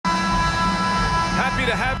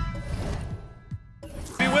happy to have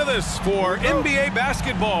you with us for NBA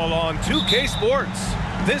basketball on 2K Sports.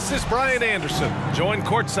 This is Brian Anderson, joined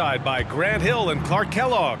courtside by Grant Hill and Clark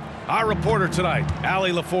Kellogg. Our reporter tonight,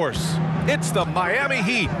 Allie LaForce. It's the Miami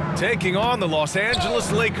Heat taking on the Los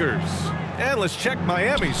Angeles Lakers. And let's check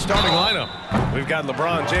Miami's starting lineup. We've got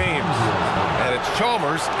LeBron James, and it's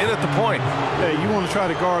Chalmers in at the point. Hey, you want to try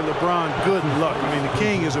to guard LeBron, good luck. I mean, the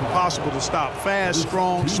king is impossible to stop. Fast,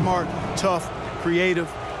 strong, smart, tough,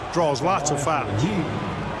 creative, draws lots of fouls.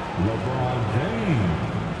 LeBron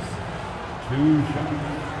James, 2 shots.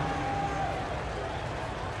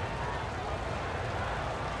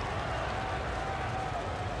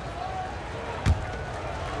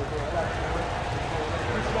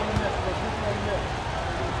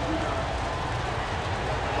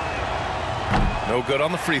 No good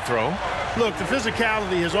on the free throw. Look, the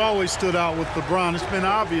physicality has always stood out with LeBron. It's been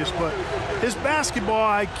obvious, but his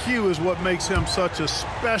basketball IQ is what makes him such a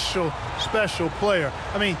special player.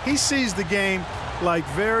 I mean, he sees the game like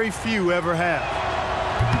very few ever have.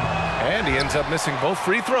 And he ends up missing both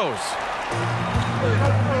free throws.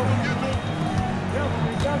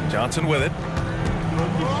 Johnson with it.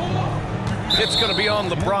 It's going to be on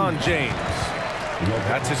LeBron James.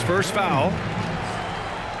 That's his first foul.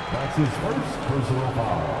 That's his first personal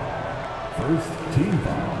foul. First team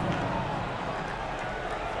foul.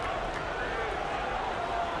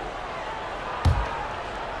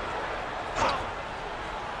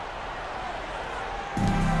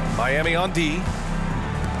 Miami on D.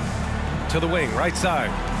 To the wing, right side.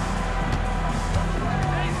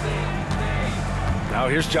 Now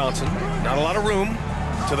here's Johnson. Not a lot of room.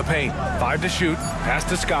 To the paint. 5 to shoot. Pass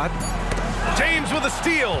to Scott. James with a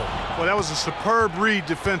steal. Well, that was a superb read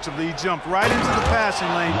defensively. He jumped right into the passing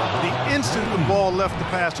lane the instant the ball left the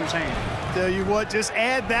passer's hand. Tell you what, just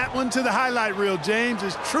add that one to the highlight reel. James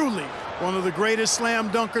is truly one of the greatest slam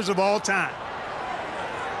dunkers of all time.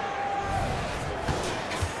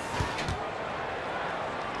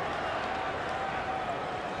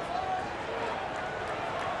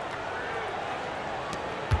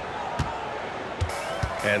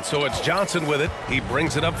 And so it's Johnson with it. He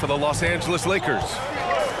brings it up for the Los Angeles Lakers.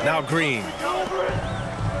 Now Green.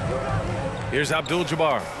 Here's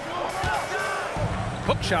Abdul-Jabbar.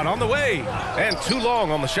 Hook shot on the way. And too long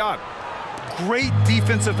on the shot. Great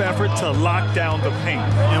defensive effort to lock down the paint.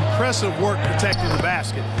 Impressive work protecting the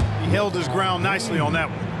basket. He held his ground nicely on that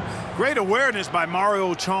one. Great awareness by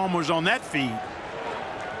Mario Chalmers on that feed.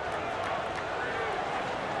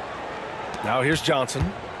 Now here's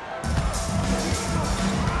Johnson.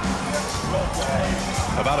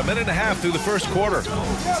 About a minute and a half through the first quarter.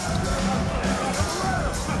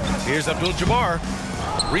 Here's Abdul-Jabbar.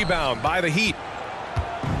 Rebound by the Heat.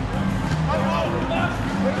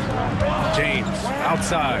 James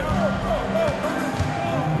outside.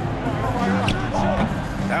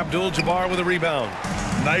 Abdul-Jabbar with a rebound.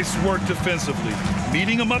 Nice work defensively,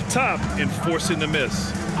 meeting him up top and forcing the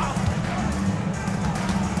miss.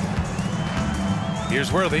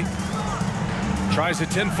 Here's Worthy. Tries a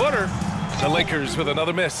 10-footer. The Lakers with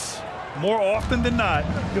another miss. More often than not,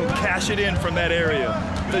 he'll cash it in from that area.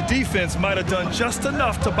 The defense might have done just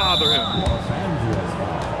enough to bother him. Los Angeles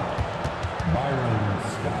foul. Byron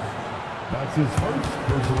Scott. That's his first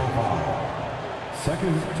personal foul.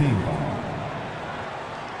 Second team foul.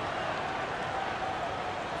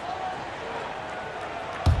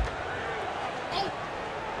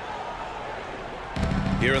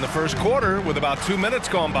 Here in the first quarter with about 2 minutes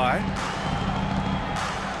gone by.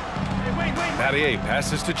 Mathieu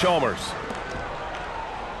passes to Chalmers.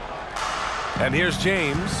 And here's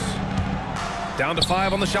James. Down to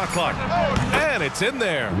 5 on the shot clock. And it's in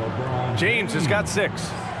there. James has got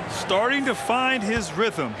 6. Starting to find his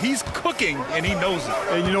rhythm. He's cooking, and he knows it.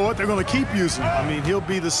 And you know what? They're going to keep using him. I mean, he'll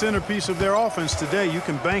be the centerpiece of their offense today. You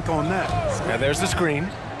can bank on that. And there's the screen.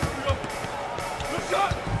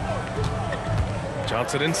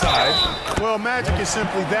 Johnson inside. Well, Magic is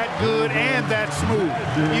simply that good and that smooth.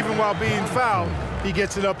 Even while being fouled, he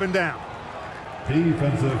gets it up and down.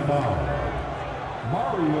 Defensive foul.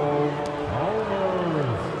 Mario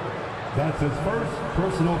Chalmers. That's his first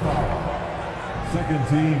personal foul. Second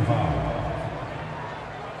team foul.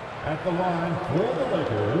 At the line for the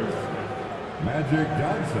Lakers, Magic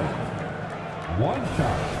Johnson. 1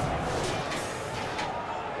 shot.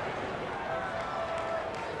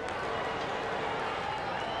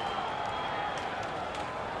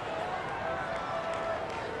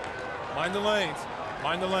 Mind the lanes.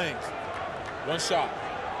 Mind the lanes. 1 shot.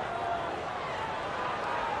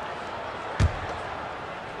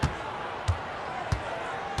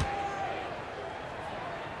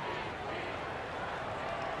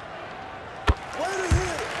 Way to hit!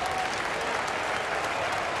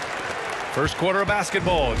 First quarter of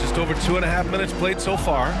basketball, just over 2.5 minutes played so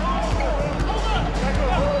far.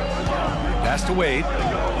 Pass to Wade.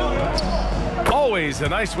 Always a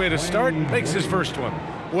nice way to start. Makes his first one.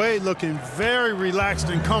 Wade looking very relaxed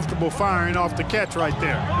and comfortable firing off the catch right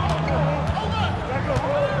there.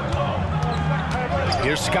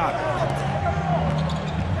 Here's Scott.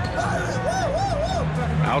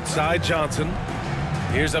 Outside Johnson.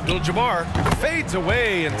 Here's Abdul-Jabbar. Fades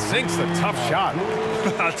away and sinks the tough shot.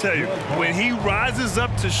 I'll tell you, when he rises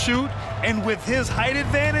up to shoot and with his height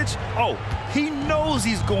advantage, oh, he knows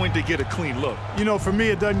he's going to get a clean look. You know, for me,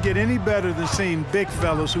 it doesn't get any better than seeing big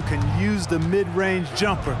fellas who can use the mid-range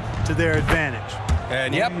jumper to their advantage.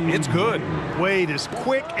 And yep, it's good. Wade is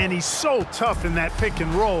quick and he's so tough in that pick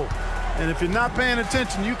and roll. And if you're not paying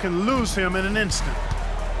attention, you can lose him in an instant.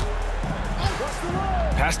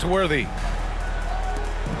 Pass to Worthy.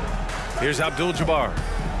 Here's Abdul-Jabbar.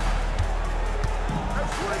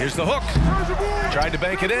 Here's the hook. Tried to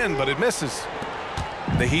bank it in, but it misses.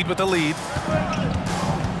 The Heat with the lead.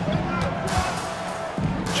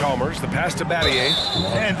 Chalmers, the pass to Battier.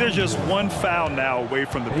 And they're just one foul now away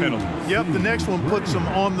from the penalty. Yep, the next one puts them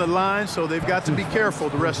on the line, so they've got to be careful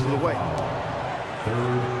the rest of the way.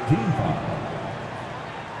 Third team foul.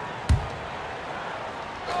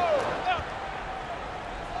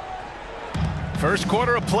 First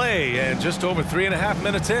quarter of play and just over 3.5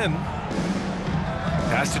 minutes in.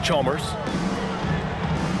 Pass to Chalmers.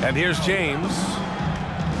 And here's James.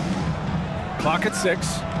 Clock at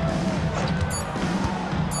 6.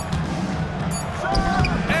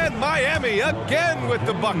 And Miami again with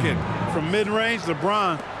the bucket. From mid-range,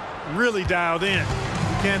 LeBron really dialed in.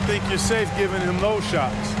 You can't think you're safe giving him those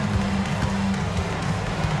shots.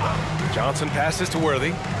 Johnson passes to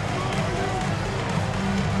Worthy.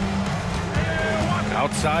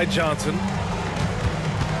 Outside Johnson.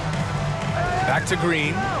 Back to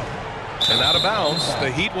Green. And out of bounds. The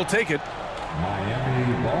Heat will take it.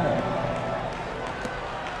 Miami ball.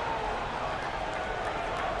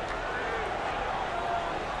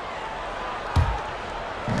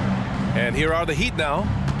 And here are the Heat now.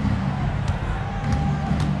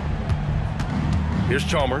 Here's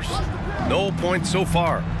Chalmers. No points so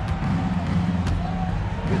far.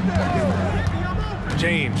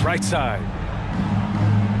 James, right side.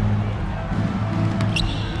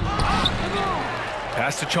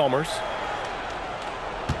 Pass to Chalmers.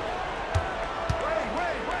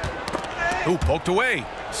 Ooh, poked away.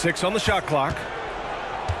 6 on the shot clock.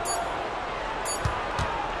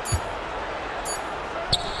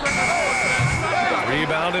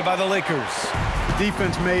 Rebounded by the Lakers.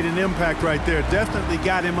 Defense made an impact right there. Definitely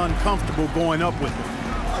got him uncomfortable going up with it.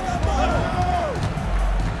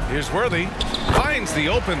 Here's Worthy. Finds the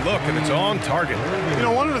open look, and it's on target. You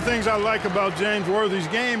know, one of the things I like about James Worthy's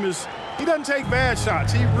game is he doesn't take bad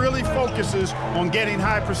shots. He really focuses on getting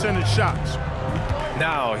high percentage shots.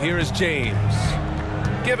 Now, here is James.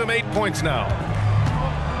 Give him 8 points now.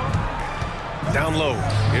 Down low.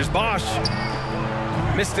 Here's Bosch.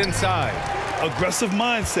 Missed inside. Aggressive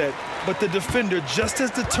mindset, but the defender just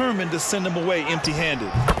as determined to send him away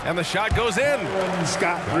empty-handed. And the shot goes in.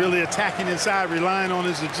 Scott really attacking inside, relying on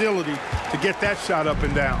his agility to get that shot up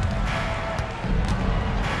and down.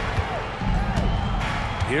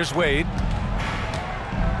 Here's Wade.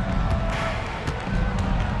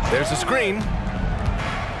 There's a screen.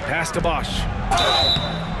 Pass to Bosch.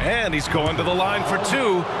 And he's going to the line for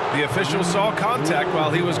 2. The official saw contact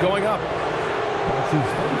while he was going up. That's his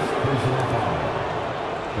first personal foul.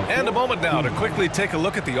 And a moment now to quickly take a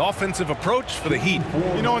look at the offensive approach for the Heat.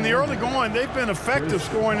 You know, in the early going, they've been effective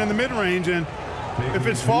scoring in the mid-range, and if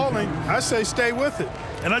it's falling, I say stay with it.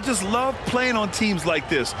 And I just love playing on teams like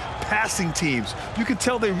this, passing teams. You can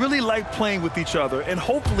tell they really like playing with each other, and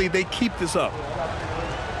hopefully they keep this up.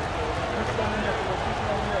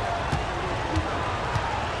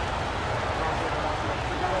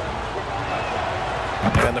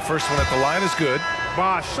 And the first one at the line is good.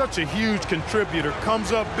 Bosch, such a huge contributor,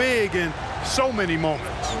 comes up big in so many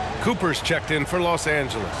moments. Cooper's checked in for Los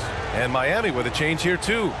Angeles. And Miami with a change here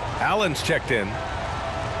too. Allen's checked in.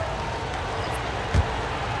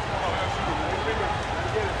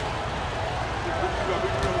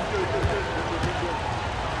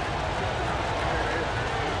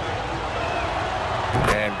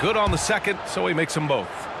 And good on the second, so he makes them both.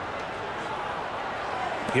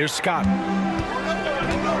 Here's Scott.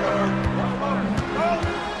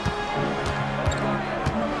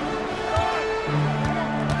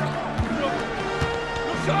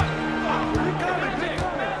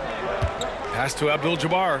 Pass to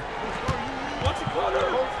Abdul-Jabbar.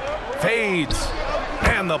 Fades.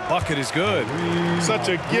 And And the bucket is good. Such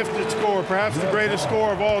a gifted scorer, perhaps the greatest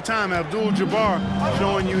scorer of all time, Abdul-Jabbar,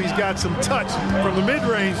 showing you he's got some touch from the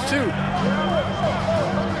mid-range, too.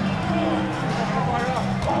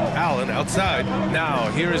 Allen outside.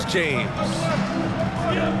 Now, here is James.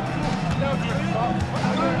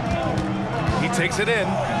 He takes it in.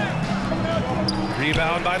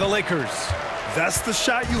 Rebound by the Lakers. That's the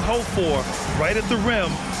shot you hope for. Right at the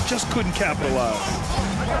rim. Just couldn't capitalize.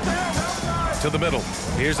 To the middle.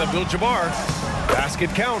 Here's Abdul-Jabbar.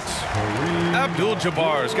 Basket counts.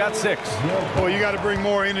 Abdul-Jabbar's got 6. Oh, you got to bring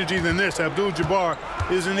more energy than this. Abdul-Jabbar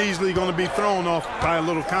isn't easily going to be thrown off by a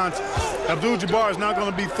little contact. Abdul-Jabbar is not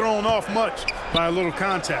going to be thrown off much by a little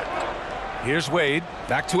contact. Here's Wade.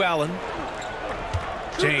 Back to Allen.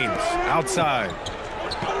 James outside.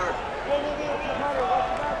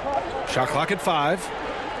 Shot clock at 5.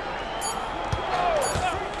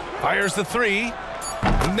 Fires the 3.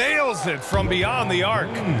 Nails it from beyond the arc.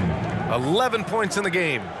 11 points in the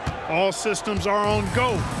game. All systems are on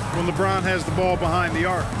go when LeBron has the ball behind the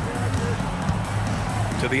arc.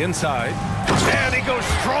 To the inside. And he goes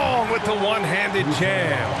strong with the one-handed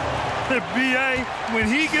jam. B.A., when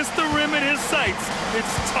he gets the rim in his sights,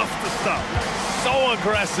 it's tough to stop. So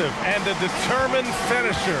aggressive and a determined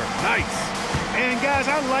finisher. Nice. And, guys,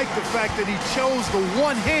 I like the fact that he chose the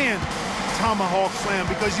one-hand tomahawk slam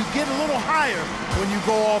because you get a little higher when you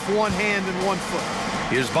go off one hand and 1 foot.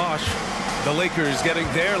 Here's Bosch. The Lakers getting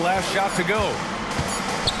their last shot to go.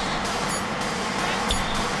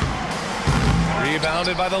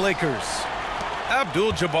 Rebounded by the Lakers.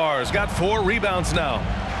 Abdul-Jabbar's got 4 rebounds now.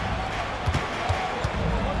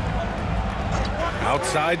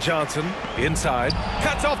 Outside Johnson. Inside.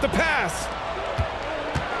 Cuts off the pass.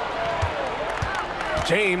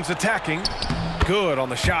 James attacking. Good on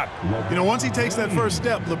the shot. You know, once he takes that first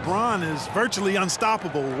step, LeBron is virtually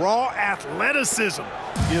unstoppable. Raw athleticism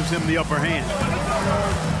gives him the upper hand.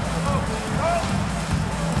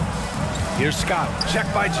 Here's Scott.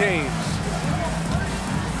 Check by James.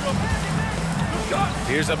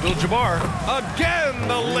 Here's Abdul-Jabbar. Again,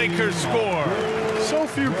 the Lakers score. So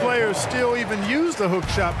few players still even use the hook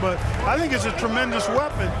shot, but I think it's a tremendous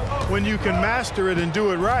weapon when you can master it and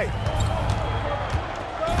do it right.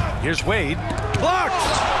 Here's Wade. Blocked!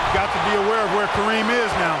 Got to be aware of where Kareem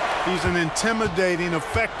is now. He's an intimidating,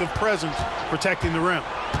 effective presence protecting the rim.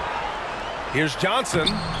 Here's Johnson.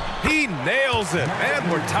 He nails it,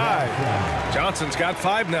 and we're tied. Johnson's got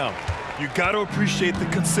 5 now. You got to appreciate the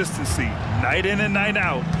consistency. Night in and night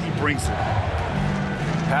out, he brings it.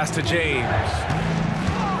 Pass to James.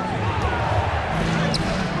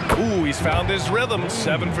 Ooh, he's found his rhythm.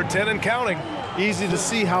 7 for 10 and counting. Easy to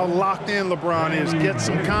see how locked in LeBron is. Gets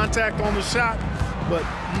some contact on the shot, but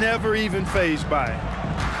never even fazed by it.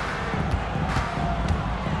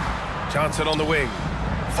 Johnson on the wing.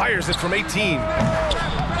 Fires it from 18.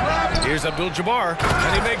 Here's Abdul-Jabbar,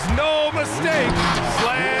 and he makes no mistake.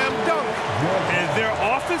 Slam dunk. And their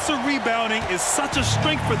offensive rebounding is such a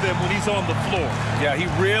strength for them when he's on the floor. Yeah, he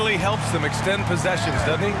really helps them extend possessions,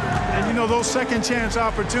 doesn't he? And, you know, those second chance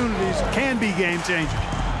opportunities can be game changers.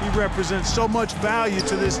 He represents so much value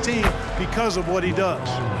to this team because of what he does.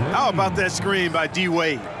 How about that screen by D.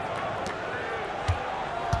 Wade?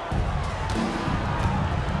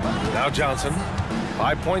 Now Johnson.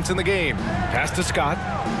 5 points in the game. Pass to Scott.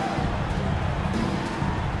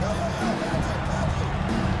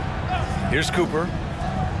 Here's Cooper.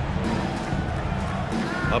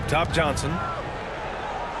 Up top, Johnson.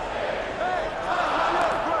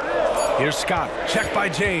 Here's Scott. Check by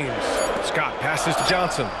James. Scott passes to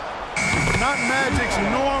Johnson. Not Magic's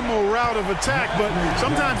normal route of attack, but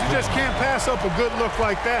sometimes you just can't pass up a good look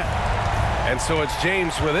like that. And so it's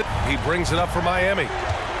James with it. He brings it up for Miami.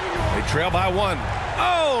 They trail by 1.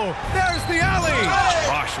 Oh, there's the alley.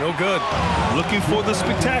 Bosch, no good. Looking for the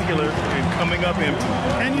spectacular and coming up empty.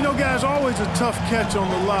 And you know, guys, always a tough catch on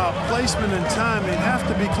the lob. Placement and timing have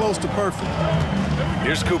to be close to perfect.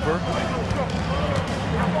 Here's Cooper.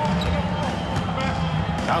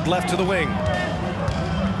 Out left to the wing.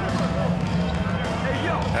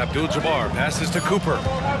 Abdul-Jabbar passes to Cooper.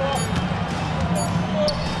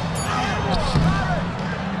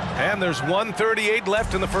 And there's 1:38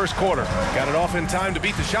 left in the first quarter. Got it off in time to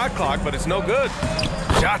beat the shot clock, but it's no good.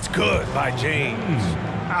 Shot's good by James.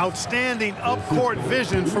 Outstanding up-court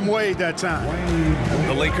vision from Wade that time.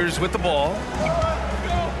 The Lakers with the ball.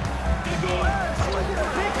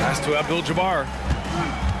 Pass to Abdul-Jabbar.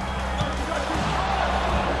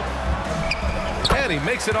 And he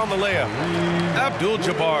makes it on the layup.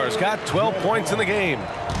 Abdul-Jabbar's got 12 points in the game.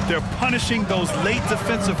 They're punishing those late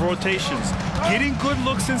defensive rotations, getting good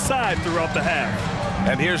looks inside throughout the half.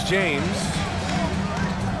 And here's James.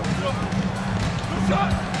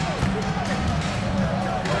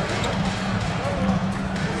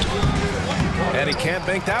 he can't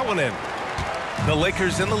bank that one in. The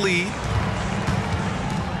Lakers in the lead.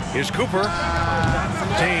 Here's Cooper.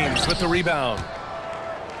 James with the rebound.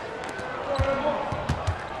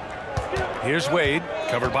 Here's Wade,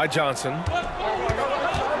 covered by Johnson.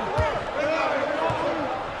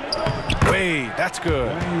 Wade, that's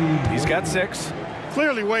good. He's got 6.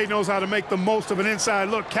 Clearly, Wade knows how to make the most of an inside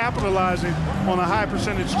look, capitalizing on a high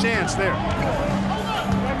percentage chance there.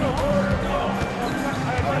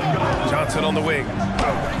 Johnson on the wing.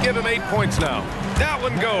 Give him 8 points now. That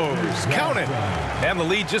one goes. Count it. And the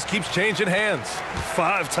lead just keeps changing hands.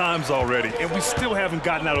 5 times already, and we still haven't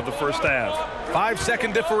gotten out of the first half.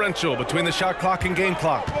 5-second differential between the shot clock and game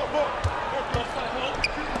clock.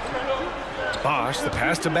 Bosch, the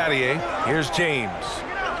pass to Battier. Here's James.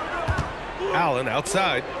 Allen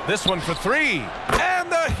outside. This one for 3.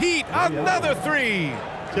 And the Heat, another 3.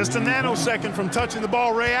 Just a nanosecond from touching the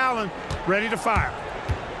ball. Ray Allen ready to fire.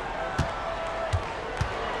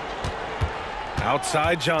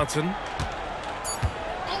 Outside Johnson.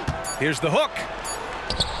 Here's the hook.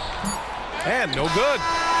 And no good.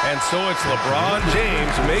 And so it's LeBron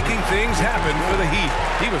James making things happen for the Heat.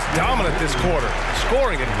 He was dominant this quarter,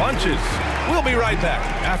 scoring in bunches. We'll be right back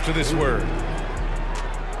after this word.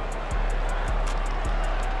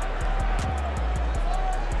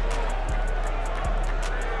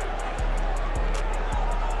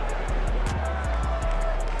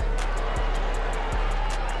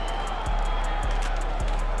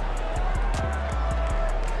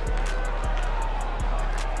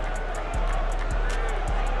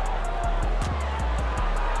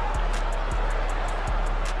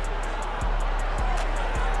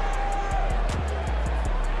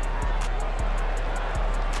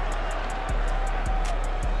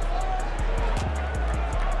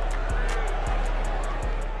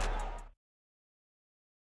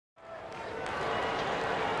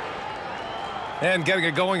 And getting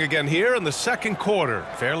it going again here in the second quarter.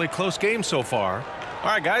 Fairly close game so far. All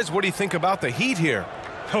right, guys, what do you think about the Heat here?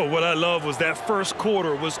 Oh, what I love was that first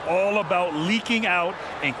quarter was all about leaking out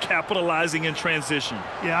and capitalizing in transition.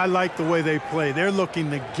 Yeah, I like the way they play. They're looking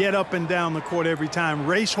to get up and down the court every time.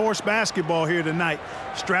 Racehorse basketball here tonight.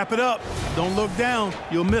 Strap it up. Don't look down.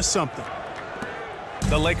 You'll miss something.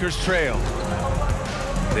 The Lakers trail.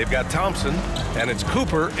 They've got Thompson, and it's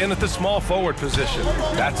Cooper in at the small forward position.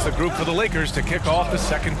 That's the group for the Lakers to kick off the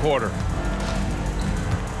second quarter.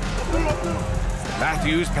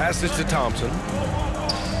 Matthews passes to Thompson.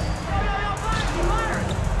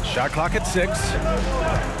 Shot clock at 6.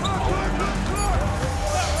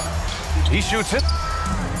 He shoots it.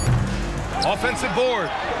 Offensive board.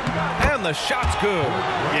 And the shot's good.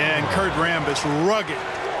 Yeah, and Kurt Rambis rugged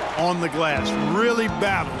on the glass. Really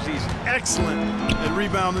battles. He's excellent at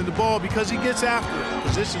rebounding the ball because he gets after it.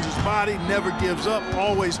 Positions his body, never gives up,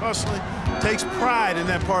 always hustling. Takes pride in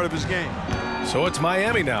that part of his game. So it's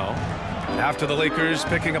Miami now. After the Lakers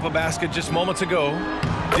picking up a basket just moments ago.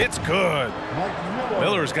 It's good.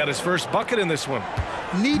 Miller's got his first bucket in this one.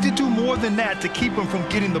 Need to do more than that to keep him from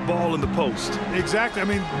getting the ball in the post. Exactly. I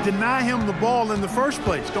mean, deny him the ball in the first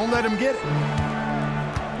place. Don't let him get it.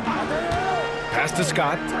 Pass to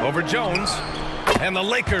Scott over Jones. And the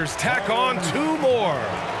Lakers tack on 2 more.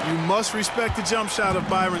 You must respect the jump shot of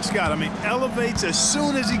Byron Scott. I mean, elevates as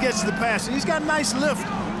soon as he gets the pass. And he's got a nice lift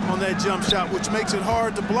on that jump shot, which makes it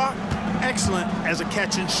hard to block. Excellent as a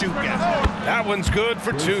catch-and-shoot guy. That one's good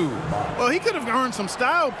for 2. Well, he could have earned some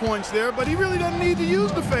style points there, but he really doesn't need to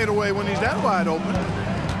use the fadeaway when he's that wide open.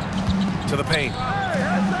 To the paint.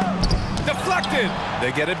 Deflected.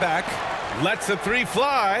 They get it back. Lets the 3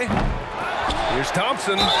 fly. Here's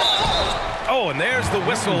Thompson. Oh, and there's the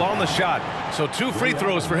whistle on the shot. So 2 free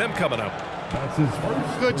throws for him coming up. That's his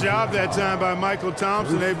first. Good job that time by Michael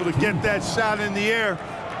Thompson, able to get that shot in the air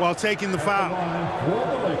while taking the foul. For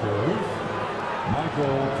the Lakers,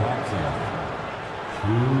 Michael Thompson.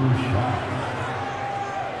 2 shots.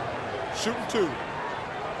 Shooting 2.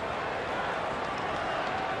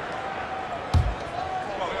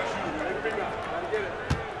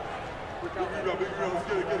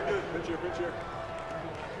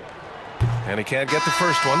 And he can't get the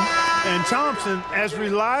first one. And Thompson, as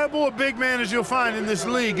reliable a big man as you'll find in this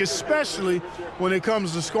league, especially when it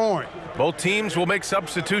comes to scoring. Both teams will make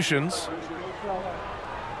substitutions.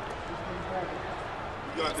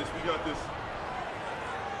 We got this. We got this.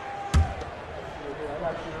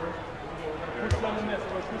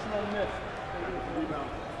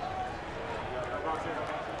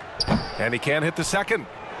 And he can't hit the second.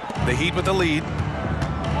 The Heat with the lead.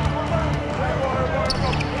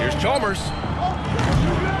 Here's Chalmers.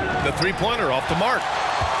 The 3-pointer off the mark.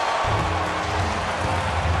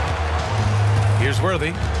 Here's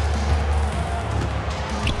Worthy.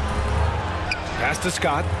 Pass to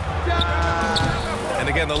Scott. And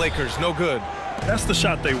again, the Lakers, no good. That's the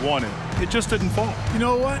shot they wanted. It just didn't fall. You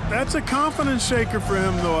know what? That's a confidence shaker for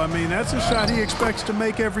him, though. I mean, that's a shot he expects to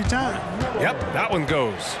make every time. Yep, that one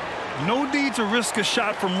goes. No need to risk a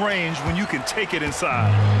shot from range when you can take it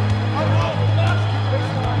inside.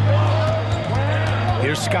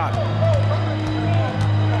 Here's Scott.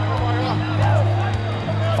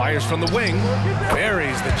 Fires from the wing.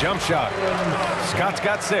 Buries the jump shot. Scott's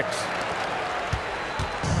got 6.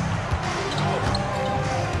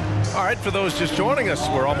 All right, for those just joining us,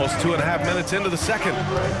 we're almost 2.5 minutes into the second.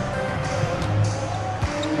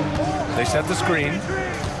 They set the screen.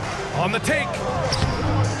 On the take.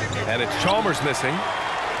 And it's Chalmers missing.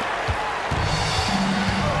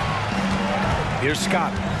 Here's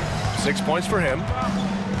Scott. 6 points for him.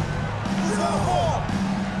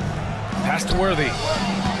 Pass to Worthy.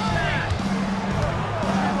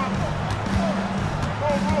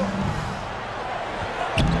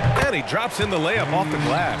 And he drops in the layup off the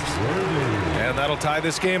glass. And that'll tie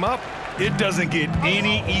this game up. It doesn't get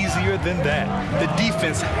any easier than that. The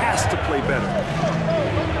defense has to play better.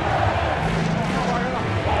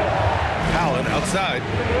 Allen outside.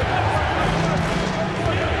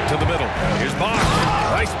 To the middle. Here's Bosch.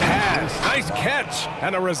 Nice pass. Nice catch.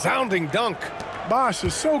 And a resounding dunk. Bosch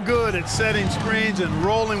is so good at setting screens and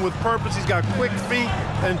rolling with purpose. He's got quick feet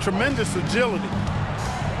and tremendous agility.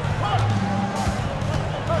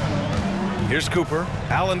 Here's Cooper.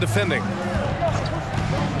 Allen defending.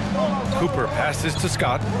 Cooper passes to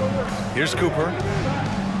Scott. Here's Cooper.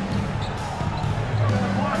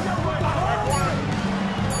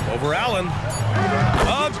 Over Allen.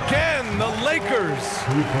 Again, the Lakers.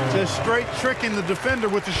 Just straight tricking the defender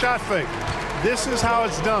with the shot fake. This is how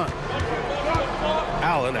it's done.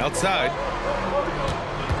 Allen outside.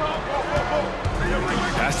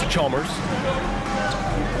 Pass to Chalmers.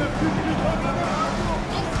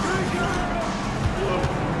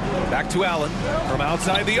 Back to Allen from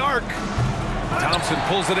outside the arc. Thompson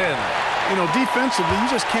pulls it in. You know, defensively, you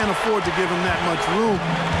just can't afford to give him that much room.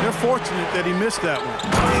 They're fortunate that he missed that one.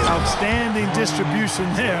 Outstanding distribution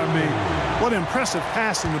there. I mean, what impressive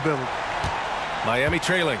passing ability. Miami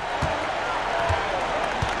trailing.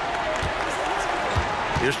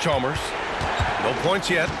 Here's Chalmers. No points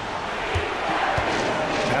yet.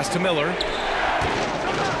 Pass to Miller.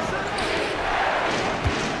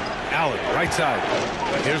 Allen, right side.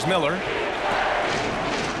 Here's Miller.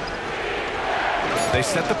 They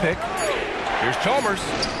set the pick. Here's Chalmers.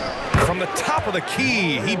 From the top of the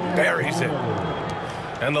key, he buries it.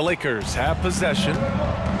 And the Lakers have possession.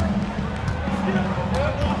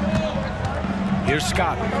 Here's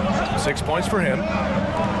Scott. 6 points for him.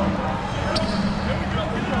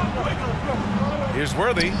 Here's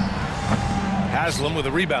Worthy. Haslam with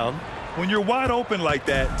a rebound. When you're wide open like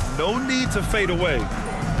that, no need to fade away.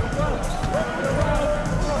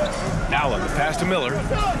 Allen, the pass to Miller.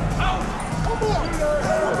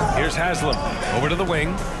 Here's Haslam. Over to the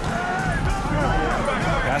wing.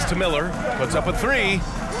 Pass to Miller. Puts up a 3.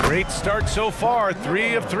 Great start so far.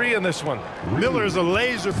 3 of 3 in this one. Miller is a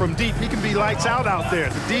laser from deep. He can be lights out there.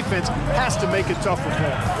 The defense has to make it tougher for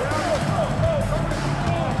him.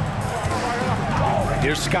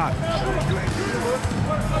 Here's Scott.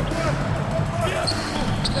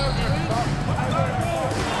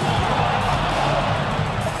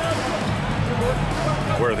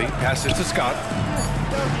 Worthy passes to Scott.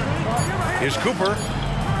 Here's Cooper.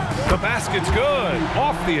 The basket's good.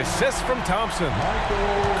 Off the assist from Thompson.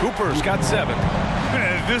 Cooper's got 7.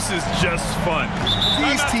 This is just fun.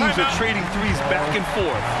 These teams are trading threes back and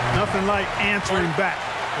forth. Nothing like answering back.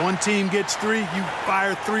 One team gets 3, you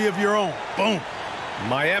fire 3 of your own. Boom.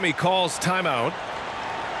 Miami calls timeout.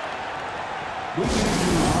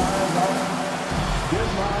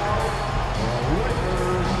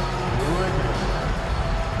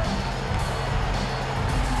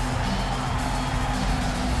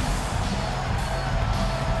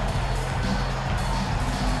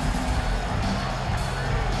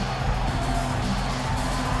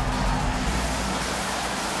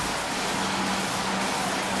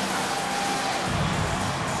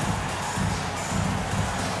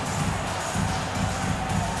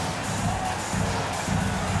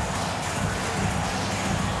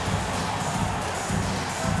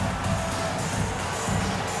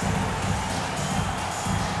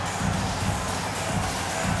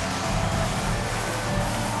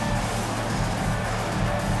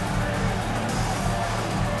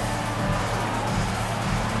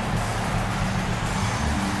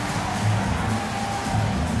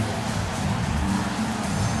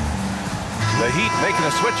 The Heat making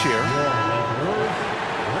a switch here.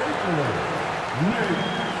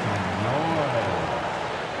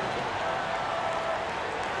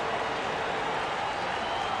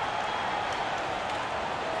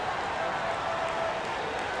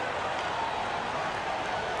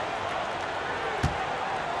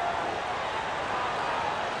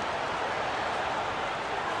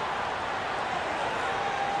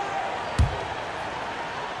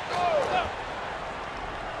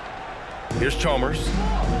 Here's Chalmers.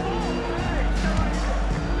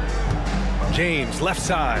 James, left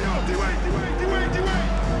side.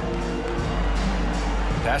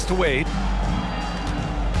 Pass to Wade.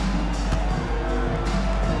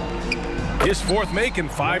 His fourth make in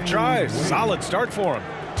 5 tries. Solid start for him.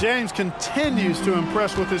 James continues to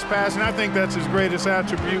impress with his passing. I think that's his greatest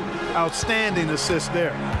attribute. Outstanding assist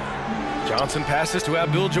there. Johnson passes to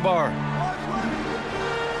Abdul-Jabbar.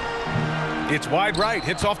 It's wide right,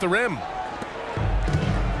 hits off the rim.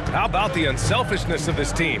 How about the unselfishness of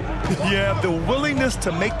this team? Yeah, the willingness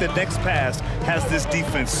to make the next pass has this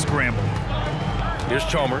defense scrambled. Here's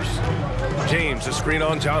Chalmers. James, a screen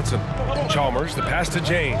on Johnson. Chalmers, the pass to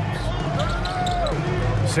James.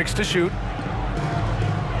 6 to shoot.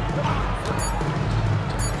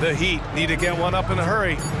 The Heat need to get one up in a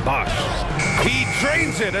hurry. Bosh. He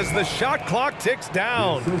drains it as the shot clock ticks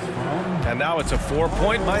down. And now it's a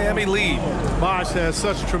 4-point Miami lead. Bosh has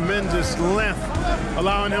such tremendous length,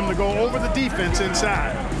 allowing him to go over the defense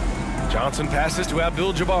inside. Johnson passes to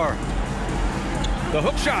Abdul-Jabbar. The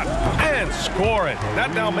hook shot and score it.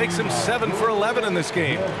 That now makes him 7 for 11 in this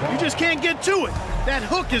game. You just can't get to it. That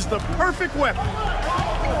hook is the perfect weapon.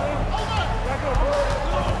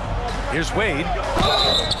 Here's Wade.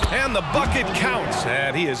 And the bucket counts.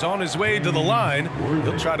 And he is on his way to the line.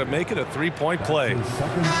 He'll try to make it a 3-point play.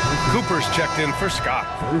 Cooper's checked in for Scott.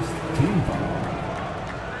 First team foul.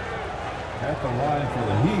 At the line for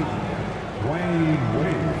the Heat, Dwayne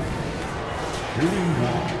Wade. Shooting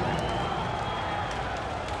 1.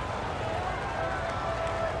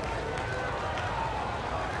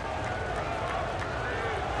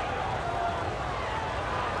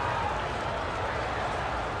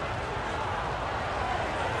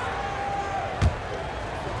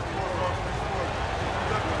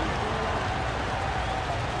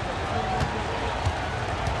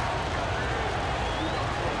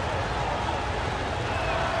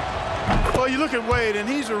 Well, you look at Wade, and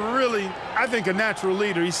he's I think, a natural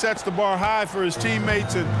leader. He sets the bar high for his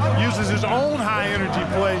teammates and uses his own high-energy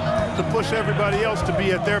play to push everybody else to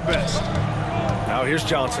be at their best. Now here's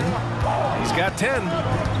Johnson. He's got 10.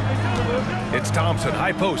 It's Thompson,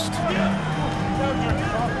 high post.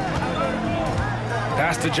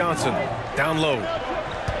 Pass to Johnson, down low.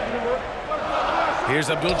 Here's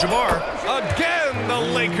Abdul-Jabbar. Again, the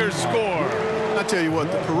Lakers score. I tell you what,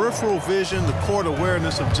 the peripheral vision, the court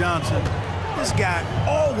awareness of Johnson, this guy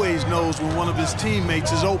always knows when one of his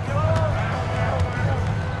teammates is open.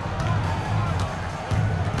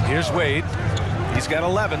 Here's Wade. He's got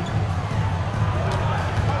 11.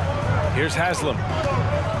 Here's Haslam.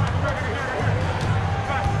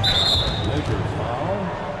 Lakers foul,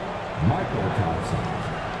 Michael Thompson.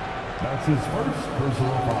 That's his first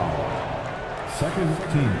personal foul. Second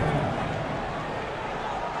team foul.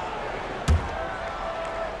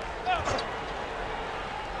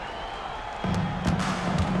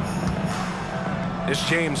 It's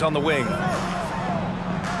James on the wing.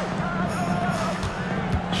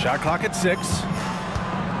 Shot clock at 6.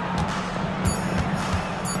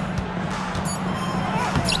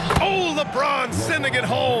 Oh, LeBron sending it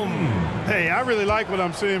home. Hey, I really like what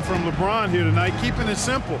I'm seeing from LeBron here tonight, keeping it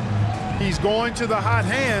simple. He's going to the hot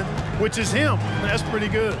hand, which is him. That's pretty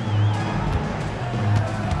good.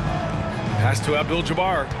 Pass to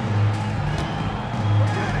Abdul-Jabbar.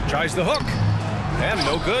 Tries the hook. And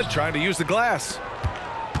no good, trying to use the glass.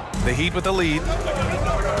 The Heat with the lead.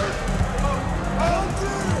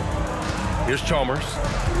 Here's Chalmers.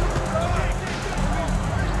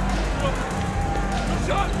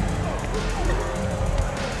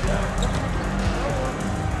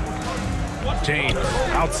 James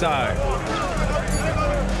outside.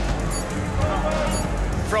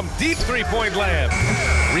 From deep three-point land.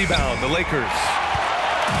 Rebound, the Lakers.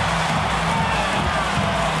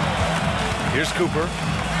 Here's Cooper.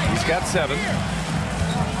 He's got 7.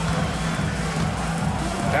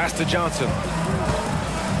 Pass to Johnson.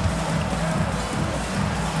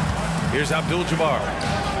 Here's Abdul-Jabbar.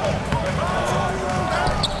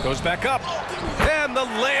 Goes back up. And the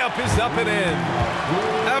layup is up and in.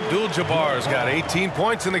 Abdul-Jabbar's got 18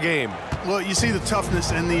 points in the game. Well, you see the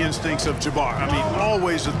toughness and the instincts of Jabbar. I mean,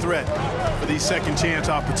 always a threat for these second chance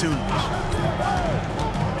opportunities.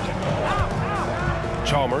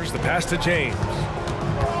 Chalmers, the pass to James.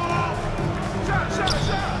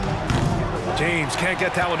 James can't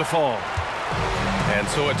get that one to fall. And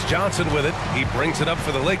so it's Johnson with it. He brings it up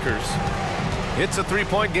for the Lakers. It's a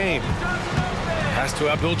 3-point game. Pass to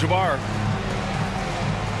Abdul-Jabbar.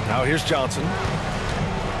 Now here's Johnson.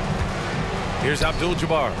 Here's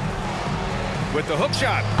Abdul-Jabbar with the hook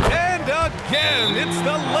shot. And again, it's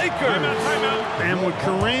the Lakers. And when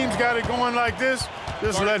Kareem's got it going like this,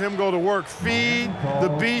 Just let him go to work. Feed the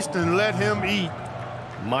beast and let him eat.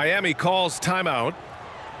 Miami calls timeout.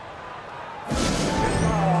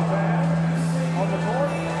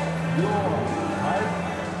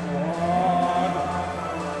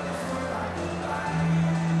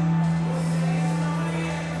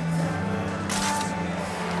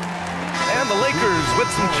 And the Lakers with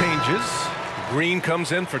some changes. Green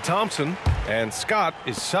comes in for Thompson, and Scott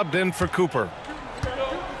is subbed in for Cooper.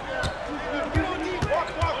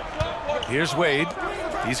 Here's Wade.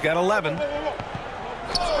 He's got 11.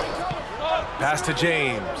 Pass to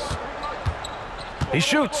James. He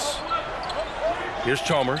shoots. Here's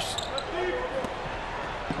Chalmers.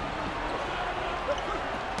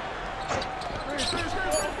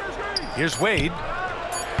 Here's Wade.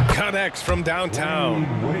 Connects from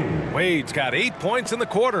downtown. Wade's got 8 points in the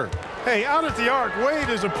quarter. Hey, out at the arc, Wade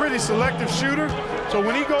is a pretty selective shooter, so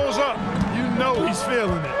when he goes up, you know he's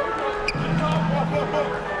feeling it.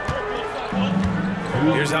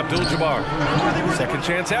 Here's Abdul-Jabbar. Second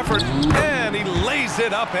chance effort, and he lays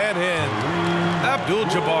it up and in.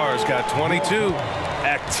 Abdul-Jabbar's got 22.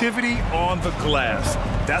 Activity on the glass.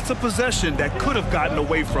 That's a possession that could have gotten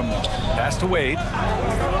away from him. Pass to Wade.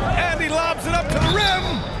 And he lobs it up to the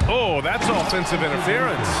rim. Oh, that's offensive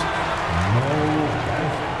interference.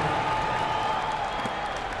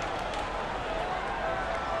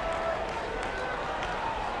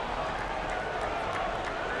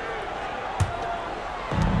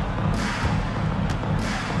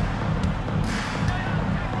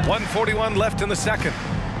 .141 left in the second.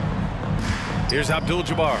 Here's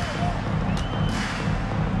Abdul-Jabbar.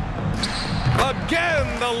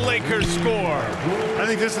 Again, the Lakers score. I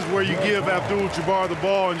think this is where you give Abdul-Jabbar the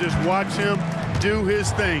ball and just watch him do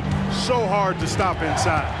his thing. So hard to stop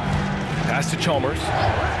inside. Pass to Chalmers.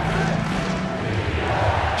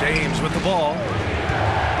 James with the ball.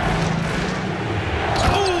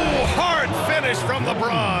 Ooh, hard finish from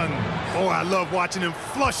LeBron. Oh, I love watching him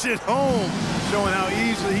flush it home, showing how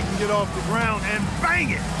easily he can get off the ground and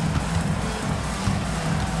bang it.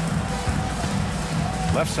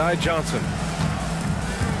 Left side, Johnson.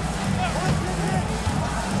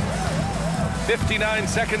 59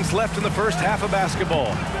 seconds left in the first half of basketball.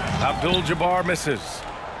 Abdul-Jabbar misses.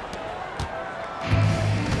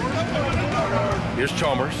 Here's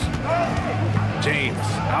Chalmers. James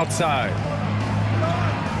outside.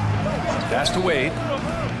 Pass to Wade.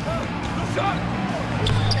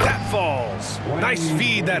 That falls. Nice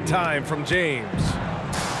feed that time from James.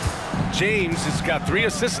 James has got 3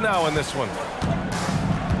 assists now in this one.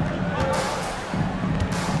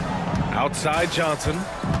 Outside Johnson.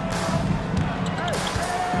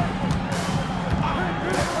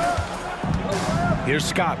 Here's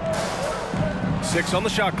Scott. 6 on the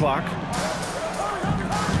shot clock.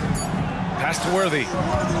 Pass to Worthy.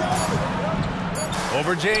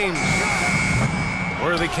 Over James.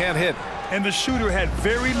 Worthy can't hit. And the shooter had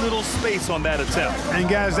very little space on that attempt. And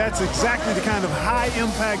guys, that's exactly the kind of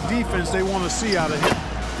high-impact defense they want to see out of him.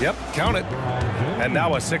 Yep, count it. And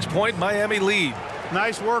now a 6-point Miami lead.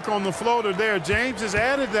 Nice work on the floater there. James has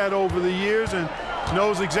added that over the years and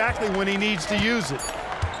knows exactly when he needs to use it.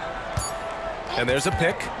 And there's a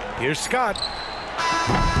pick. Here's Scott.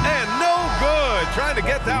 And no good. Trying to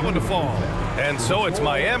get that one to fall. And so it's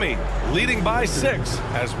Miami leading by 6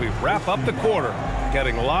 as we wrap up the quarter.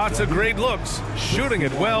 Getting lots of great looks, shooting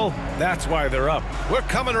it well. That's why they're up. We're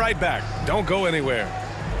coming right back. Don't go anywhere.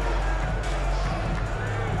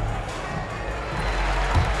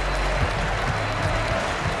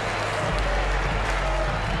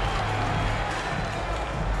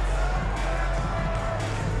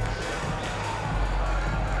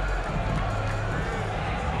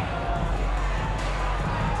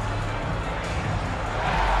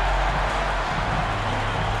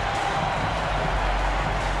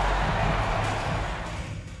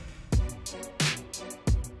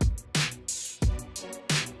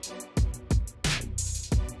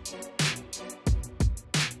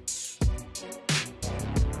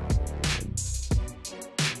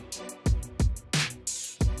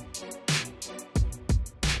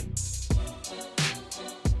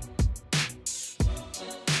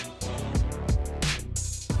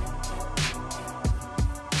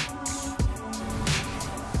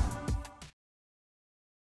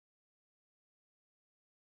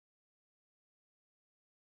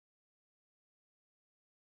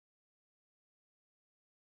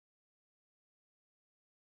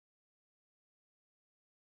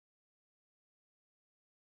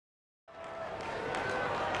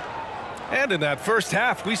 And in that first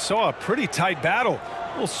half, we saw a pretty tight battle.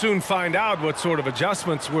 We'll soon find out what sort of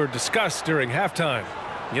adjustments were discussed during halftime.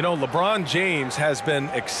 You know, LeBron James has been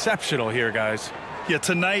exceptional here, guys. Yeah,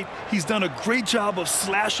 tonight he's done a great job of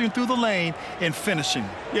slashing through the lane and finishing.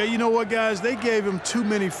 Yeah, you know what, guys? They gave him too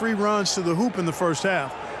many free runs to the hoop in the first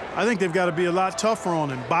half. I think they've got to be a lot tougher on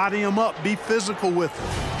him. Body him up. Be physical with him.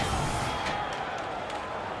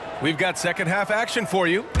 We've got second half action for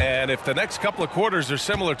you, and if the next couple of quarters are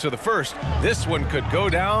similar to the first, this one could go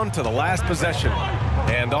down to the last possession.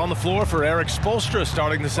 And on the floor for Erik Spoelstra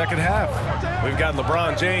starting the second half. We've got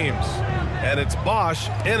LeBron James, and it's Bosh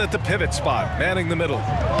in at the pivot spot, manning the middle.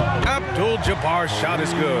 Abdul-Jabbar's shot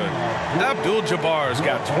is good. Abdul-Jabbar's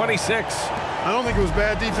got 26. I don't think it was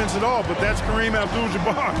bad defense at all, but that's Kareem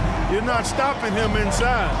Abdul-Jabbar. You're not stopping him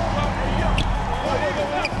inside.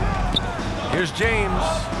 Here's James.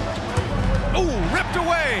 Ooh, ripped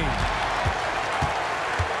away.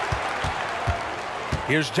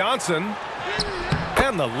 Here's Johnson.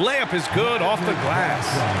 And the layup is good off the glass.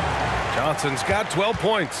 Johnson's got 12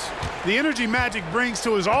 points. The energy Magic brings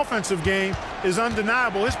to his offensive game is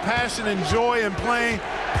undeniable. His passion and joy in playing,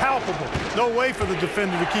 palpable. No way for the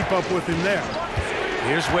defender to keep up with him there.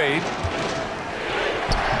 Here's Wade.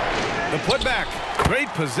 The putback. Great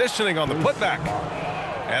positioning on the putback.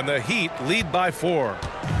 And the Heat lead by 4.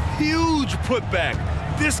 Huge putback.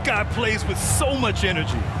 This guy plays with so much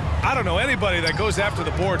energy. I don't know anybody that goes after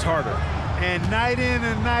the boards harder. And night in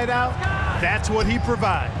and night out, that's what he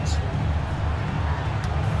provides.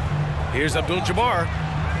 Here's Abdul-Jabbar.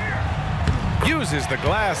 Uses the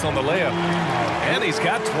glass on the layup. And he's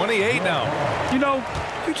got 28 now. You know,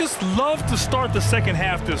 you just love to start the second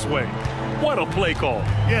half this way. What a play call.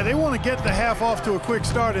 Yeah, they want to get the half off to a quick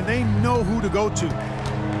start, and they know who to go to.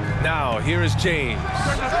 Now, here is James.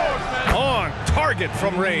 On target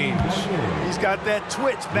from range. He's got that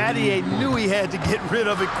twitch. Battier knew he had to get rid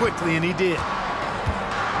of it quickly, and he did.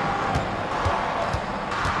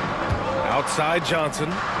 Outside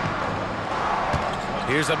Johnson.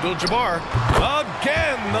 Here's Abdul-Jabbar.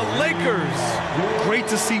 Again, the Lakers. Great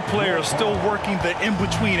to see players still working the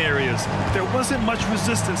in-between areas. There wasn't much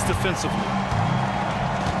resistance defensively.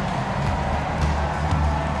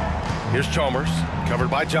 Here's Chalmers, covered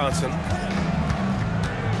by Johnson.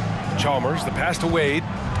 Chalmers, the pass to Wade.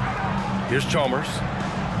 Here's Chalmers.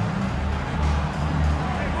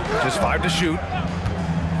 Just 5 to shoot.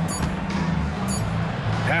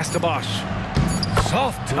 Pass to Bosh.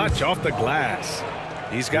 Soft touch off the glass.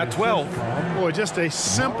 He's got 12. Boy, just a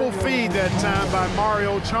simple feed that time by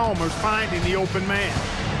Mario Chalmers finding the open man.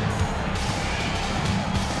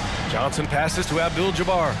 Johnson passes to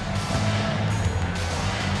Abdul-Jabbar.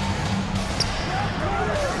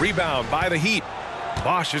 Rebound by the Heat.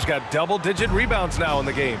 Bosh has got double-digit rebounds now in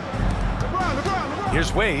the game.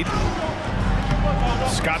 Here's Wade.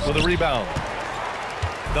 Scott with a rebound.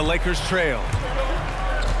 The Lakers trail.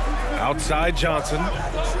 Outside Johnson.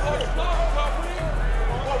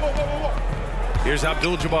 Here's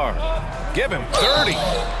Abdul-Jabbar. Give him 30.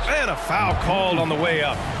 And a foul called on the way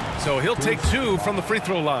up. So he'll take 2 from the free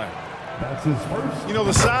throw line. That's his first. You know,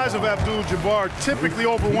 the size of Abdul-Jabbar typically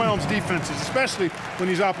overwhelms defenses, especially when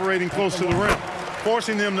he's operating close to the rim,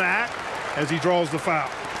 forcing them to act as he draws the foul.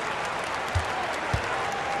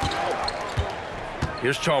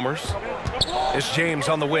 Here's Chalmers. It's James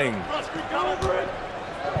on the wing.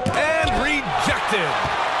 And rejected.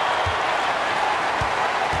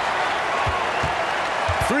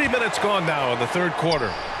 3 minutes gone now in the third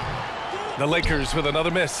quarter. The Lakers with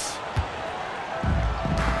another miss.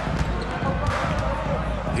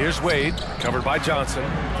 Here's Wade, covered by Johnson.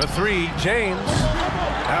 For 3, James.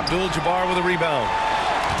 Abdul-Jabbar with a rebound.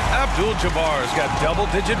 Abdul-Jabbar's got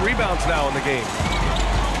double-digit rebounds now in the game.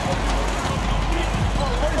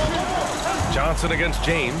 Johnson against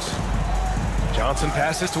James. Johnson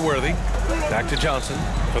passes to Worthy. Back to Johnson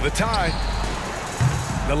for the tie.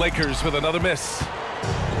 The Lakers with another miss.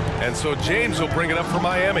 And so James will bring it up for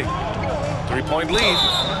Miami. 3-point lead.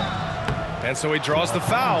 And so he draws the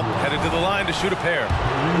foul, headed to the line to shoot a pair.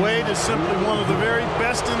 Wade is simply one of the very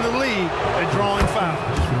best in the league at drawing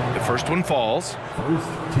fouls. The first one falls. First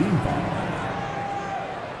team foul.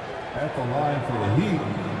 At the line for the Heat,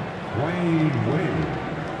 Dwyane Wade.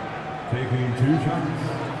 Taking 2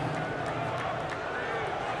 shots.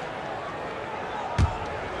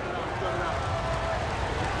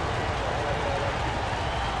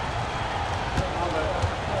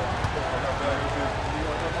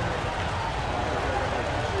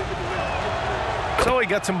 So he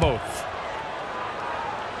gets them both.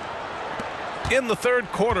 In the third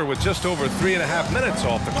quarter with just over 3.5 minutes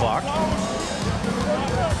off the clock.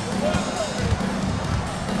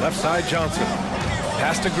 Left side Johnson.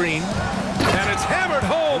 Pass to Green. And it's hammered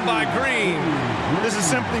home by Green. This is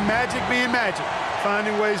simply Magic being Magic,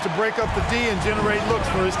 finding ways to break up the D and generate looks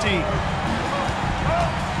for his team.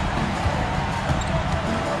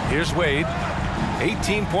 Here's Wade.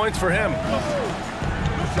 18 points for him.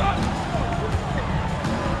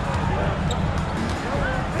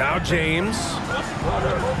 Now James.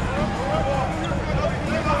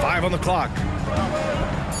 5 on the clock.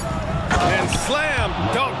 And slam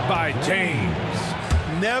dunk by James.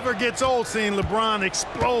 Never gets old seeing LeBron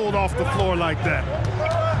explode off the floor like that.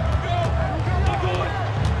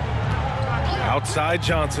 Outside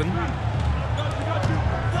Johnson.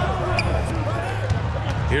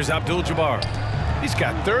 Here's Abdul-Jabbar. He's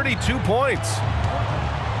got 32 points.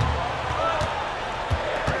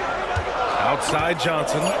 Outside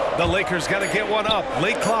Johnson. The Lakers got to get one up.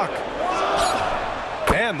 Late clock.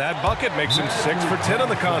 And that bucket makes him 6 for 10 in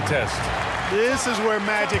the contest. This is where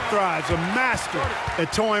Magic thrives, a master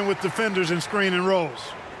at toying with defenders and screen and rolls.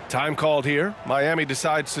 Time called here. Miami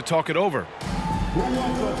decides to talk it over. Who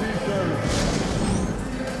wants a t-shirt?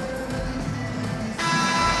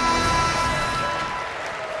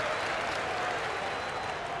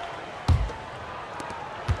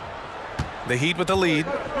 The Heat with the lead.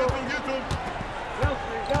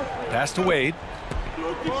 Pass to Wade.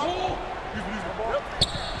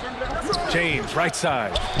 James, right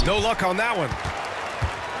side. No luck on that one.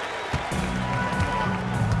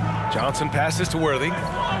 Johnson passes to Worthy.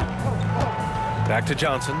 Back to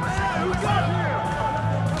Johnson.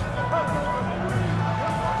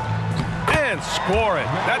 And score it.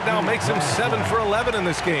 That now makes him 7 for 11 in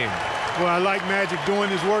this game. Well, I like Magic doing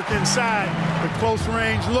his work inside. The close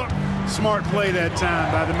range look. Smart play that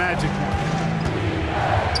time by the Magic.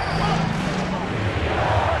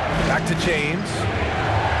 Back to James.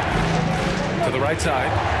 To the right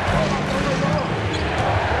side.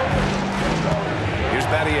 Here's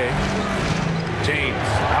Battier. James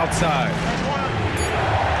outside.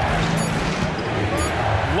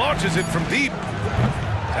 Launches it from deep.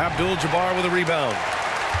 Abdul-Jabbar with a rebound.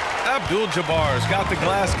 Abdul-Jabbar's got the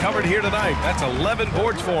glass covered here tonight. That's 11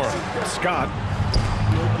 boards for him. Scott.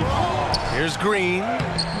 Here's Green.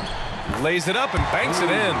 Lays it up and banks it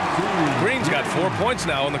in. Green's got 4 points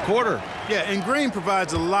now in the quarter. Yeah, and Green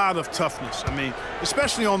provides a lot of toughness. I mean,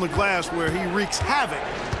 especially on the glass where he wreaks havoc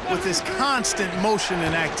with his constant motion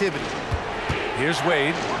and activity. Here's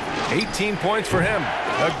Wade. 18 points for him.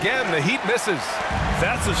 Again, the Heat misses.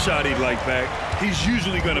 That's a shot he'd like back. He's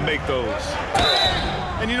usually going to make those.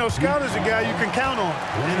 And, you know, Scott is a guy you can count on.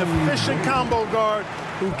 An efficient combo guard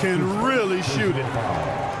who can really shoot it.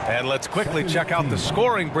 And let's quickly check out the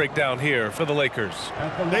scoring breakdown here for the Lakers.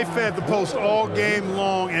 They fed the post all game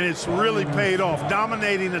long, and it's really paid off.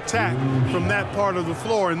 Dominating attack from that part of the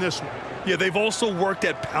floor in this one. Yeah, they've also worked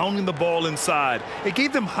at pounding the ball inside. It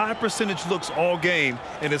gave them high percentage looks all game,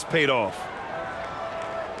 and it's paid off.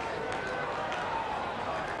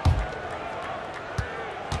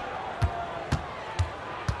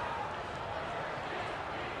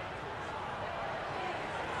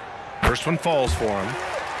 First one falls for him.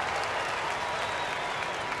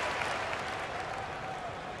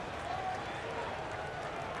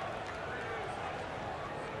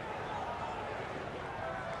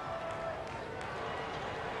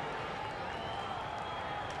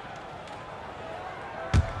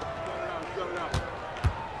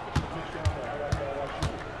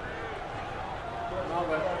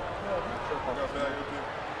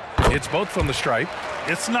 It's both from the stripe.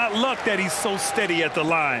 It's not luck that he's so steady at the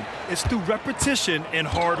line. It's through repetition and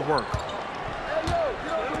hard work.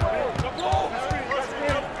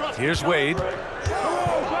 Here's Wade.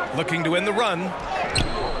 Looking to end the run.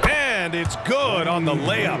 And it's good on the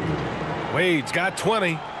layup. Wade's got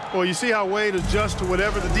 20. Well, you see how Wade adjusts to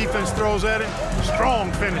whatever the defense throws at him?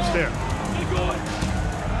 Strong finish there.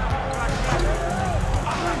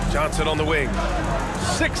 Johnson on the wing.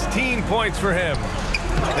 16 points for him.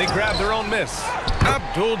 They grab their own miss.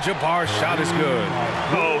 Abdul-Jabbar's shot is good.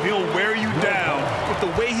 Oh, he'll wear you down with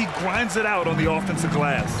the way he grinds it out on the offensive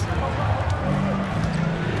glass.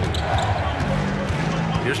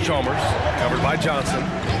 Here's Chalmers, covered by Johnson.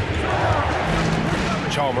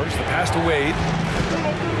 Chalmers, the pass to Wade.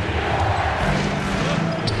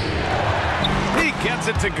 He gets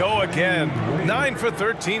it to go again. 9 for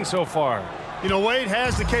 13 so far. You know, Wade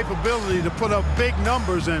has the capability to put up big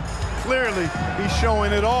numbers, and clearly he's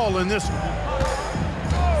showing it all in this one.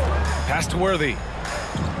 Pass to Worthy.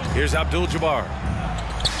 Here's Abdul-Jabbar.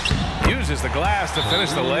 Uses the glass to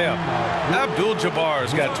finish the layup.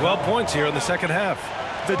 Abdul-Jabbar's got 12 points here in the second half.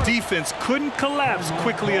 The defense couldn't collapse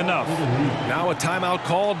quickly enough. Now a timeout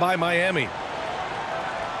called by Miami.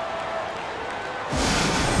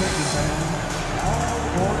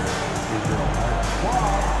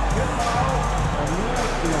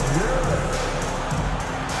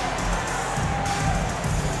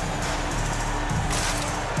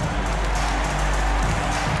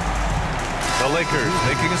 Lakers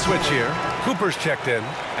making a switch here. Cooper's checked in.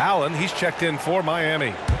 Allen, he's checked in for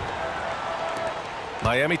Miami.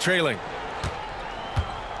 Miami trailing.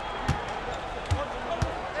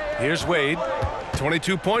 Here's Wade.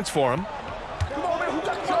 22 points for him.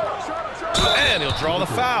 And he'll draw the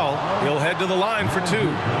foul. He'll head to the line for 2.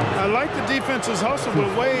 I like the defense's hustle,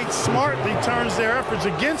 but Wade smartly turns their efforts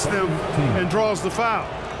against them and draws the foul.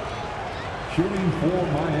 Shooting for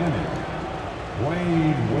Miami,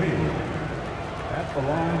 Wade at the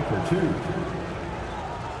line for 2.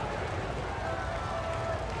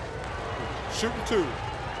 Shooting 2.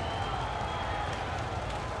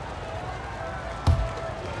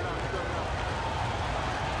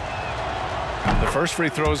 The first free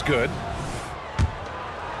throw is good.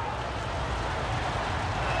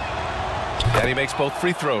 And he makes both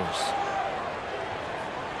free throws.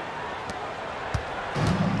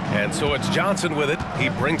 And so it's Johnson with it. He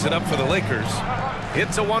brings it up for the Lakers.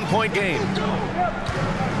 It's a 1-point game.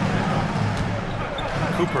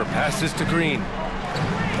 Cooper passes to Green.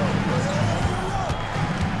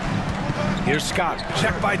 Here's Scott.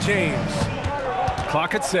 Check by James.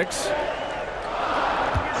 Clock at 6.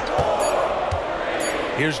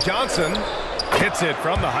 Here's Johnson. Hits it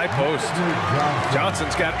from the high post.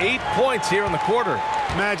 Johnson's got 8 points here in the quarter.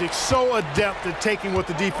 Magic so adept at taking what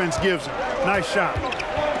the defense gives him. Nice shot.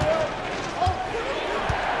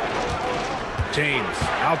 James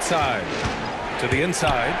outside to the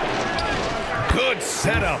inside. Good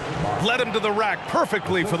setup. Led him to the rack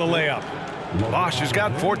perfectly for the layup. Bosch has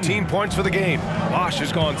got 14 points for the game. Bosch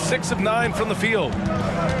has gone 6 of 9 from the field.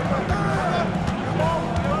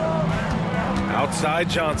 Outside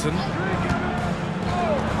Johnson.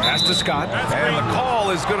 Pass to Scott. And the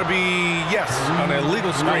call is going to be, yes, an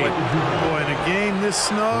illegal screen. Boy, in a game this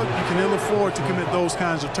snug, you can ill afford to commit those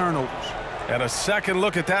kinds of turnovers. And a second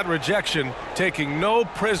look at that rejection, taking no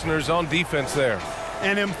prisoners on defense there.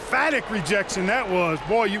 An emphatic rejection that was.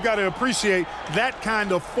 Boy, you got to appreciate that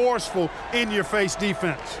kind of forceful, in-your-face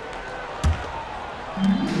defense.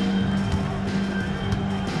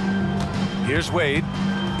 Here's Wade.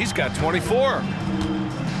 He's got 24.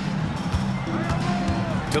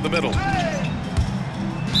 To the middle.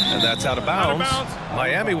 And that's out of bounds.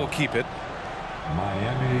 Miami will keep it.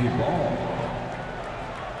 Miami ball.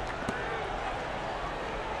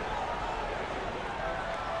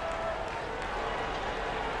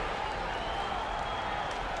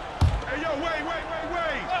 Hey, yo, wait.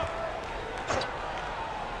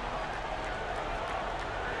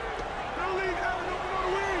 Don't leave Allen open on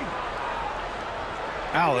the wing.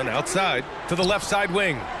 Allen outside to the left side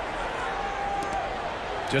wing.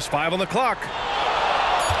 Just 5 on the clock.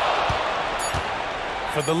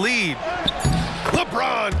 For the lead.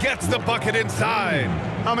 LeBron gets the bucket inside.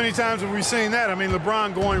 How many times have we seen that? I mean,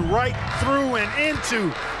 LeBron going right through and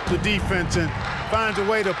into the defense and finds a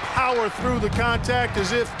way to power through the contact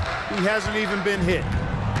as if he hasn't even been hit.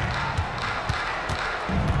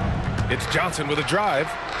 It's Johnson with a drive.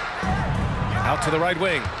 Out to the right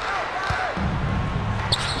wing.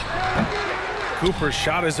 Cooper's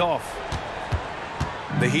shot is off.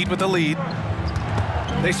 The Heat with the lead.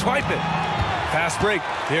 They swipe it. Fast break.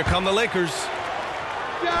 Here come the Lakers.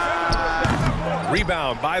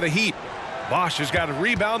 Rebound by the Heat. Bosch has got a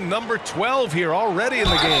rebound number 12 here already in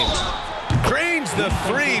the game. Drains the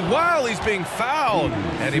 3 while he's being fouled.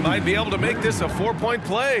 And he might be able to make this a 4-point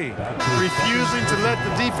play. Refusing to let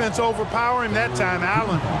the defense overpower him that time.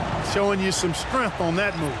 Allen showing you some strength on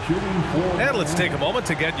that move. And let's take a moment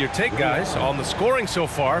to get your take, guys, on the scoring so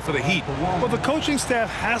far for the Heat. Well, the coaching staff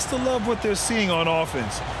has to love what they're seeing on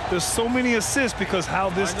offense. There's so many assists because how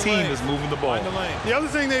this team is moving the ball. The other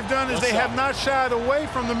thing they've done is they have not shied away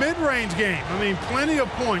from the mid-range game. I mean, plenty of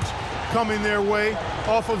points coming their way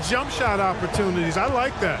off of jump shot opportunities. I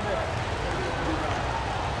like that.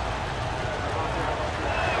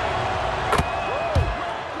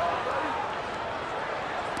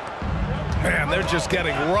 Man, they're just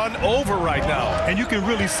getting run over right now. And you can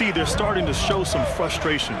really see they're starting to show some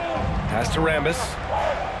frustration. Pass to Rambis.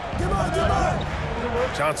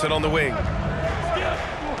 Johnson on the wing.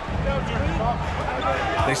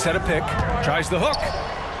 They set a pick. Tries the hook.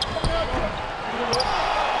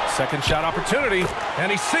 Second shot opportunity,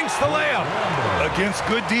 and he sinks the layup. Against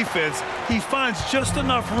good defense, he finds just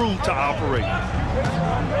enough room to operate.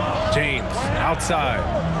 James outside.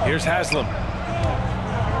 Here's Haslam.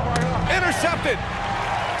 Intercepted.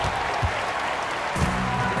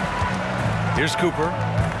 Here's Cooper.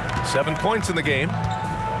 7 points in the game.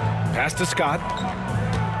 Pass to Scott.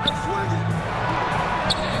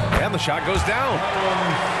 And the shot goes down.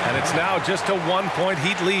 And it's now just a 1-point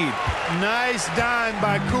Heat lead. Nice dime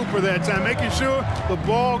by Cooper that time, making sure the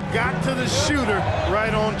ball got to the shooter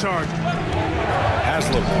right on target.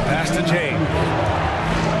 Haslem pass to James.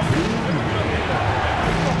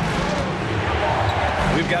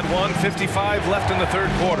 We've got 1:55 left in the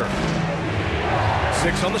third quarter.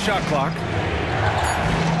 6 on the shot clock.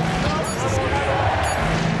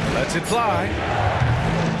 Lets it fly.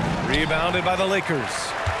 Rebounded by the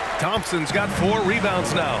Lakers. Thompson's got 4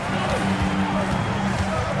 rebounds now.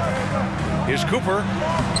 Here's Cooper.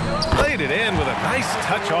 Laid it in with a nice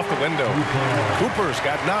touch off the window. Cooper's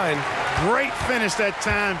got 9. Great finish that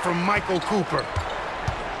time from Michael Cooper.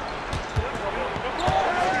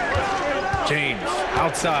 James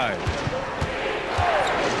outside.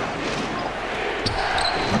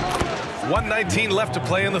 1:19 left to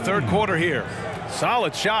play in the third quarter here.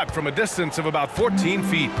 Solid shot from a distance of about 14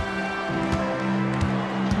 feet.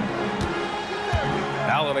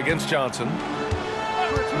 Allen against Johnson.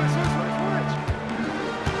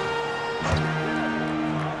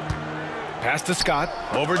 Pass to Scott.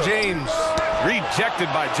 Over James.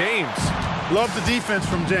 Rejected by James. Love the defense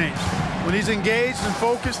from James. When he's engaged and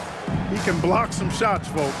focused, he can block some shots,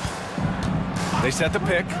 folks. They set the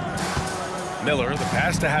pick. Miller, the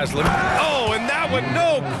pass to Haslem. Oh, and that one,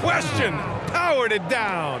 no question, powered it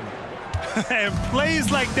down. And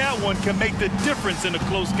plays like that one can make the difference in a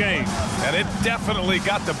close game. And it definitely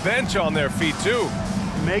got the bench on their feet, too.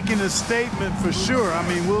 Making a statement for sure. I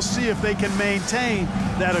mean, we'll see if they can maintain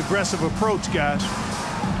that aggressive approach, guys.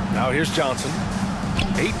 Now here's Johnson.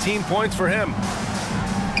 18 points for him.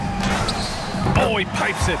 Oh, he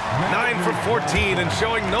pipes it. 9 for 14 and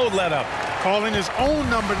showing no let-up. Calling his own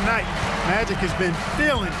number night. Magic has been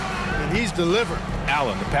feeling, and he's delivered.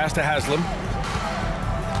 Allen, the pass to Haslem.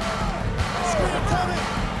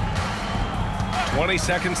 20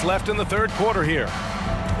 seconds left in the third quarter here.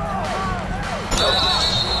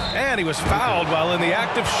 And he was fouled while in the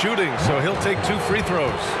act of shooting, so he'll take 2 free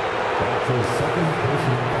throws. That's his second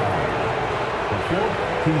personal foul. The fourth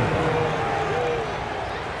team foul.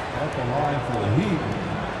 At the line for the Heat,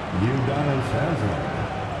 Udonis Haslem.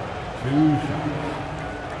 2 shots.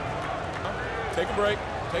 Take a break.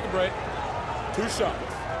 Take a break. 2 shots.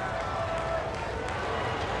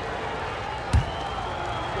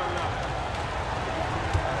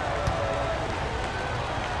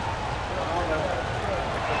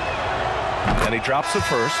 And he drops the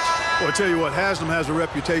first. Well, I tell you what, Haslem has a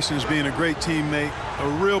reputation as being a great teammate, a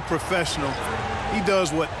real professional. He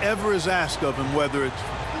does whatever is asked of him, whether it's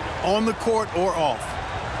on the court or off.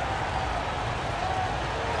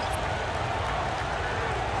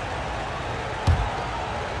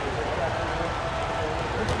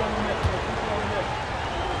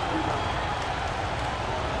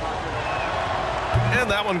 And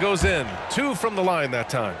that one goes in. 2 from the line that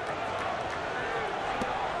time.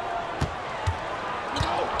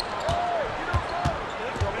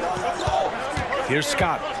 Here's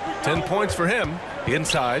Scott. 10 points for him.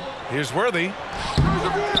 Inside. Here's Worthy.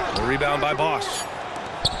 The rebound by Bosch.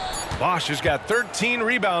 Bosch has got 13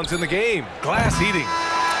 rebounds in the game. Glass heating.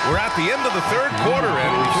 We're at the end of the third quarter,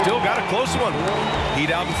 and we've still got a close one.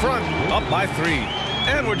 Heat out in front, up by 3.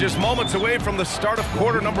 And we're just moments away from the start of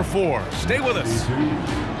quarter number 4. Stay with us.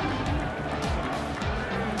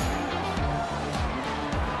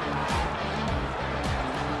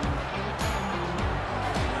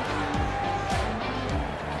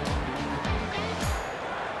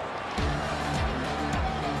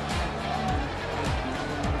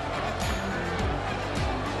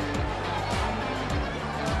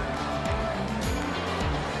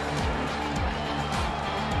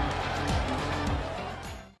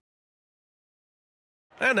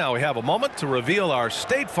 And now we have a moment to reveal our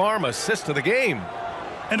State Farm assist of the game.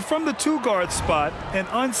 And from the 2-guard spot, an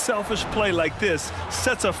unselfish play like this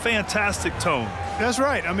sets a fantastic tone. That's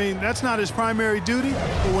right. I mean, that's not his primary duty,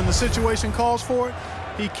 but when the situation calls for it,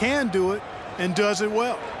 he can do it and does it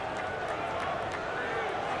well.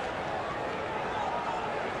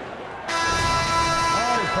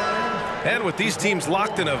 And with these teams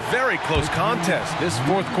locked in a very close contest, this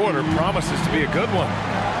fourth quarter promises to be a good one.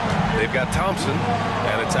 They've got Thompson,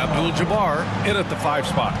 and it's Abdul-Jabbar in at the 5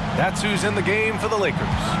 spot. That's who's in the game for the Lakers.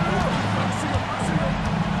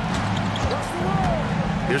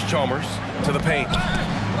 Here's Chalmers to the paint.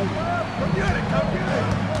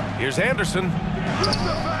 Here's Anderson.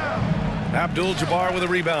 Abdul-Jabbar with a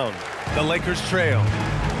rebound. The Lakers trail.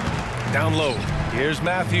 Down low. Here's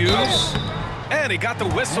Matthews. And he got the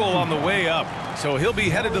whistle on the way up, so he'll be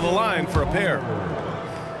headed to the line for a pair.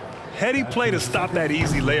 Heady play to stop that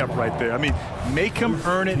easy layup right there. I mean, make him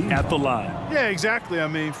earn it at the line. Yeah, exactly. I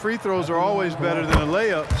mean, free throws are always better than a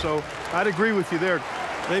layup, so I'd agree with you there.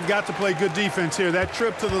 They've got to play good defense here. That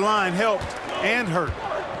trip to the line helped and hurt.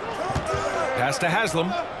 Pass to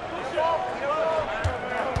Haslam.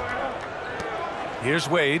 Here's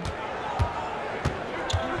Wade.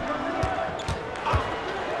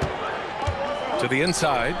 To the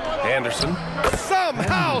inside, Anderson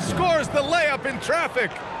somehow scores the layup in traffic.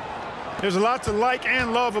 There's a lot to like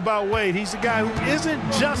and love about Wade. He's a guy who isn't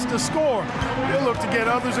just a scorer. He'll look to get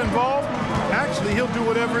others involved. Actually, he'll do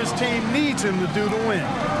whatever his team needs him to do to win.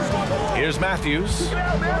 Here's Matthews.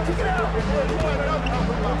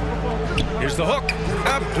 Here's the hook.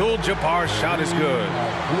 Abdul-Jabbar's shot is good.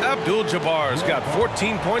 Abdul-Jabbar's got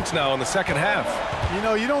 14 points now in the second half. You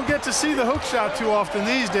know, you don't get to see the hook shot too often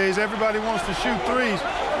these days. Everybody wants to shoot threes.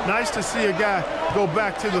 Nice to see a guy go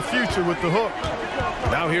back to the future with the hook.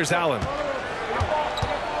 Now here's Allen.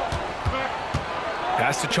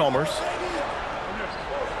 Pass to Chalmers.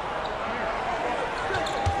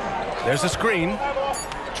 There's a screen.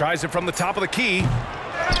 Tries it from the top of the key.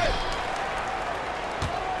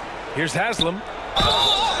 Here's Haslam.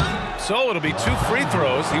 So it'll be 2 free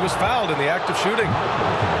throws. He was fouled in the act of shooting.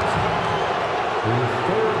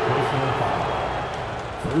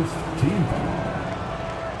 First team foul.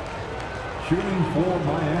 Shooting for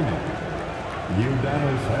Miami,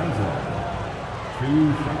 Udonis Haslam.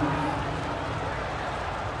 2 shots.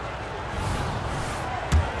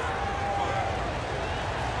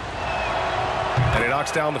 And he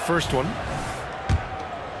knocks down the first one.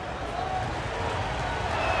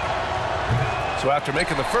 So after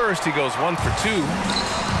making the first, he goes 1 for 2.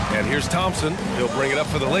 And here's Thompson. He'll bring it up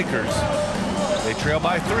for the Lakers. They trail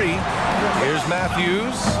by 3. Here's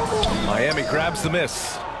Matthews. Miami grabs the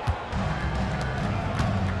miss.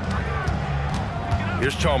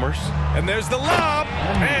 Here's Chalmers. And there's the lob.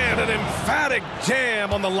 And an emphatic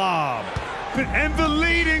jam on the lob. And the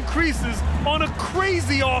lead increases on a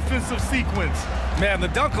crazy offensive sequence. Man, the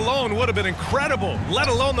dunk alone would have been incredible, let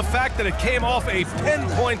alone the fact that it came off a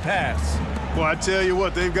pinpoint pass. Well, I tell you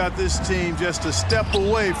what, they've got this team just a step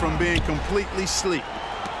away from being completely asleep.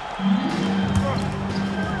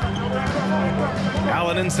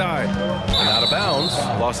 Allen inside. And out of bounds.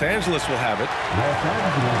 Los Angeles will have it. Los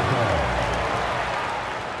Angeles.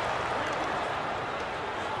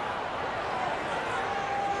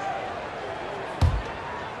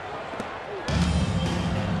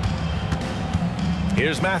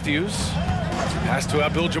 Here's Matthews. Pass to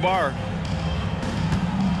Abdul-Jabbar.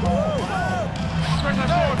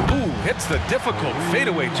 Ooh, hits the difficult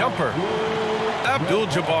fadeaway jumper.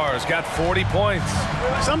 Abdul-Jabbar's got 40 points.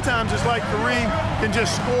 Sometimes it's like Kareem can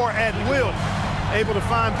just score at will, able to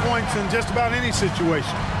find points in just about any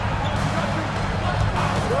situation.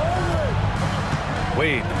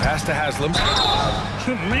 Wade, pass to Haslam.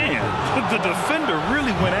 Man, the defender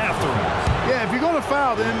really went after him. Yeah, if you're going to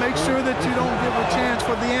foul, then make sure that you don't give a chance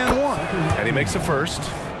for the and one. And he makes the first.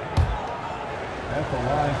 At the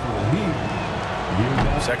line for the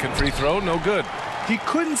Heat. Second free throw, no good. He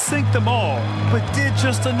couldn't sink them all, but did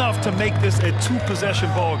just enough to make this a 2-possession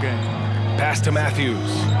ball game. Pass to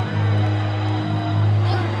Matthews.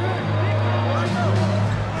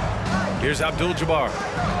 Here's Abdul-Jabbar.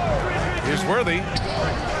 Here's Worthy.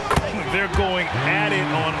 They're going at it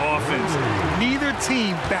on offense. Neither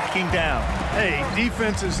team backing down. Hey,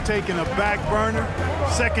 defense is taking a back burner,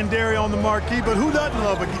 secondary on the marquee, but who doesn't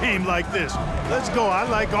love a game like this? Let's go. I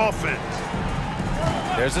like offense.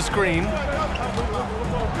 There's a screen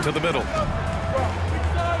to the middle.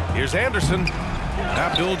 Here's Anderson.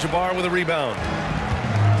 Abdul-Jabbar with a rebound.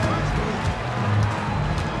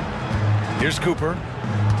 Here's Cooper.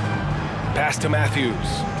 Pass to Matthews.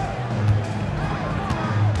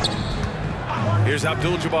 Here's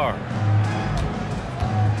Abdul-Jabbar.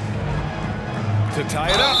 To tie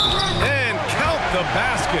it up and count the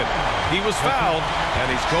basket. He was fouled,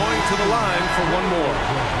 and he's going to the line for one more.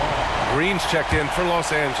 Green's checked in for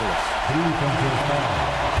Los Angeles.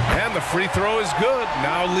 And the free throw is good,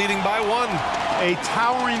 now leading by 1. A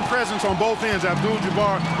towering presence on both ends.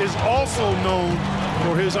 Abdul-Jabbar is also known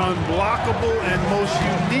for his unblockable and most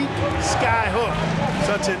unique sky hook.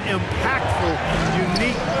 Such an impactful,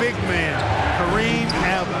 unique big man, Kareem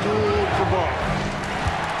Abdul-Jabbar.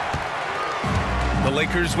 The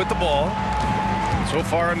Lakers with the ball. So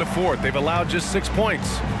far in the fourth, they've allowed just 6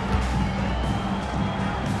 points.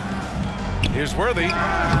 Here's Worthy.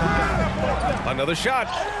 Another shot.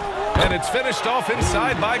 And it's finished off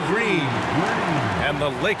inside by Green. And the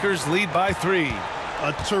Lakers lead by 3.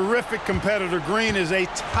 A terrific competitor. Green is a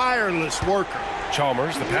tireless worker.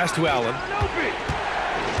 Chalmers, the pass to Allen.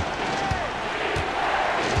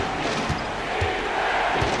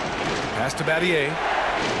 pass to Battier.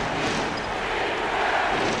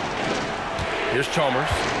 Here's Chalmers.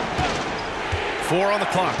 4 on the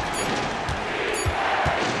clock.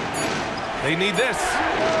 They need this.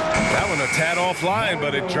 That one a tad offline,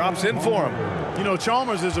 but it drops in for him. You know,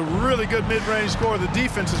 Chalmers is a really good mid-range scorer. The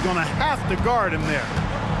defense is going to have to guard him there.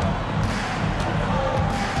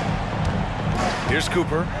 Here's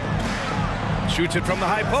Cooper. Shoots it from the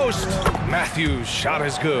high post. Matthews' shot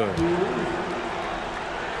is good.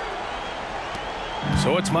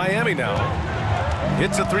 So it's Miami now.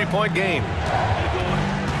 It's a 3-point game.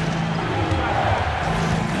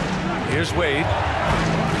 Here's Wade.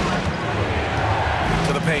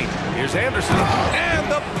 To the paint. Here's Anderson. And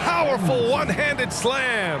the powerful one-handed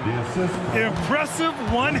slam. Impressive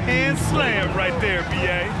one-hand slam right there,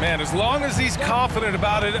 B.A. Man, as long as he's confident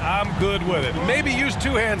about it, I'm good with it. Maybe use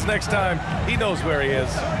 2 hands next time. He knows where he is.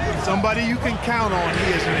 Somebody you can count on.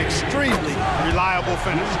 He is an extremely reliable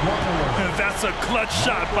finisher. That's a clutch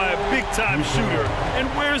shot by a big-time shooter. And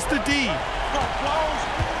where's the D?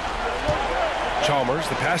 Chalmers,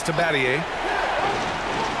 the pass to Battier.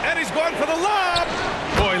 And he's going for the lob.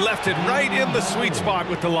 Boy, left it right in the sweet spot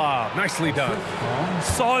with the lob. Nicely done.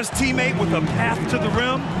 Saw his teammate with a path to the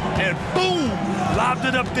rim, and boom, lobbed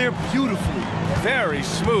it up there beautifully. Very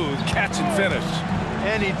smooth catch and finish.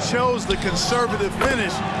 And he chose the conservative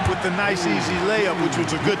finish with the nice, easy layup, which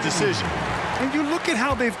was a good decision. And you look at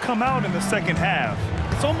how they've come out in the second half.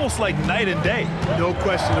 It's almost like night and day. No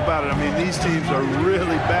question about it. I mean, these teams are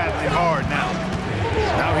really battling hard now.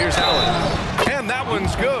 Now here's Allen. And that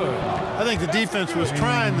one's good. I think the defense was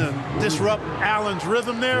trying to disrupt Allen's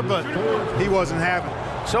rhythm there, but he wasn't having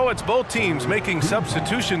it. So it's both teams making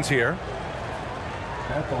substitutions here.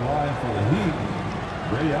 At the line for the Heat,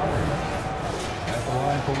 Ray Allen. At the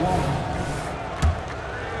line for one.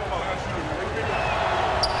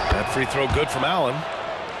 That free throw good from Allen.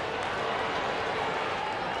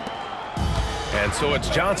 And so it's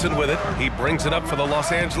Johnson with it. He brings it up for the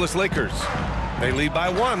Los Angeles Lakers. They lead by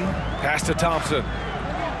 1. Pass to Thompson.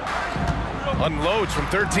 Unloads from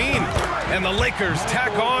 13. And the Lakers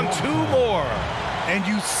tack on 2 more. And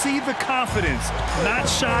you see the confidence, not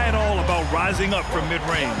shy at all about rising up from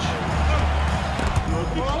mid-range.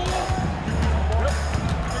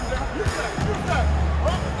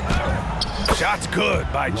 Shot's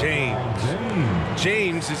good by James.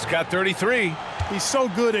 James has got 33. He's so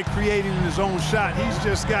good at creating his own shot. He's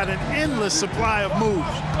just got an endless supply of moves.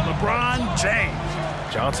 LeBron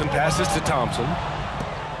James. Johnson passes to Thompson.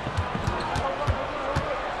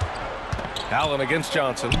 Allen against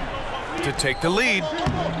Johnson to take the lead.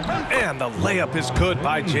 And the layup is good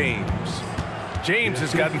by James. James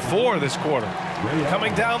has gotten 4 this quarter.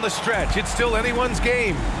 Coming down the stretch, it's still anyone's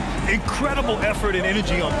game. Incredible effort and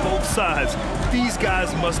energy on both sides. These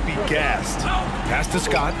guys must be gassed. Pass to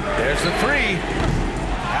Scott. There's the 3.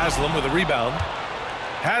 Haslam with a rebound.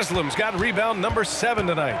 Haslam's got rebound number 7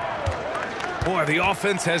 tonight. Boy, the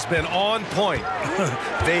offense has been on point.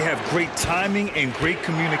 They have great timing and great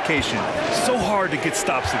communication. So hard to get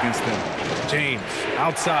stops against them. James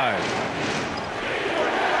outside.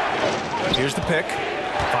 Here's the pick.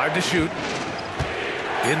 5 to shoot.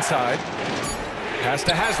 Inside. Pass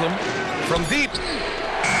to Haslam from deep.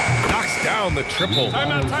 Knocks down the triple.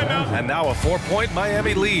 Timeout, timeout. And now a 4-point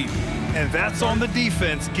Miami lead. And that's on the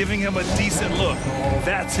defense, giving him a decent look.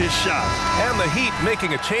 That's his shot. And the Heat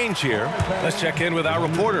making a change here. Let's check in with our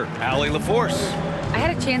reporter, Allie LaForce. I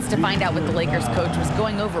had a chance to find out what the Lakers coach was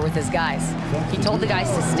going over with his guys. He told the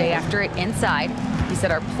guys to stay after it inside. He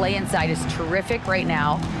said our play inside is terrific right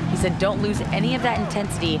now. He said don't lose any of that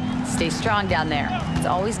intensity. Stay strong down there. It's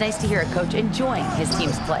always nice to hear a coach enjoying his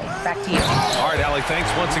team's play. Back to you. All right, Allie, thanks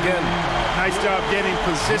once again. Nice job getting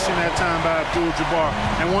position that time by Abdul-Jabbar.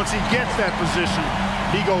 And once he gets that position,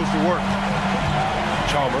 he goes to work.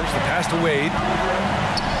 Chalmers, the pass to Wade.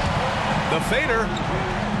 The fader.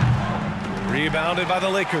 Rebounded by the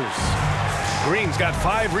Lakers. Green's got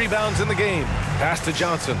 5 rebounds in the game. Pass to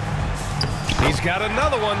Johnson. He's got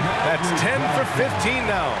another one. That's 10 for 15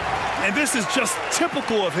 now. And this is just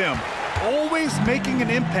typical of him. Always making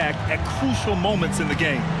an impact at crucial moments in the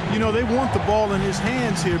game. You know, they want the ball in his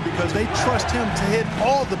hands here because they trust him to hit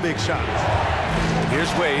all the big shots.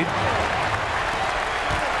 Here's Wade.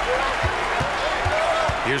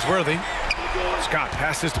 Here's Worthy. Scott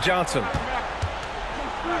passes to Johnson.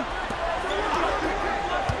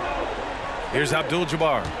 Here's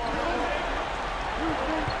Abdul-Jabbar.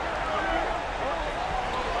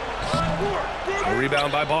 A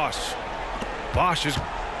rebound by Bosch. Bosch is...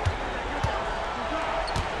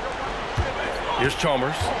 Here's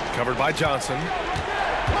Chalmers, covered by Johnson.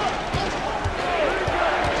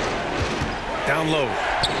 Down low.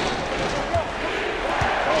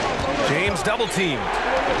 James double teamed.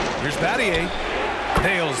 Here's Battier.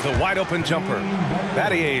 Nails the wide open jumper.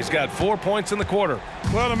 Battier's got 4 points in the quarter.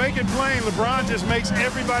 Well, to make it plain, LeBron just makes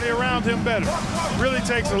everybody around him better. Really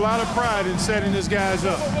takes a lot of pride in setting his guys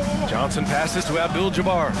up. Johnson passes to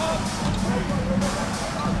Abdul-Jabbar.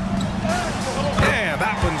 And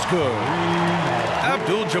that one's good.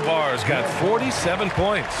 Abdul-Jabbar's got 47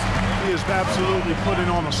 points. He is absolutely putting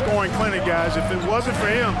on a scoring clinic, guys. If it wasn't for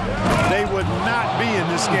him, they would not be in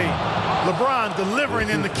this game. LeBron delivering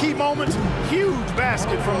in the key moments. Huge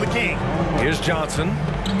basket from the King. Here's Johnson.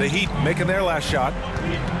 The Heat making their last shot.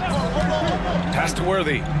 Pass to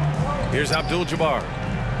Worthy. Here's Abdul-Jabbar.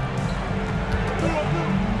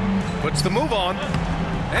 Puts the move on.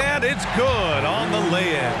 And it's good on the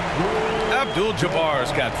lay-in.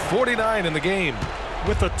 Abdul-Jabbar's got 49 in the game.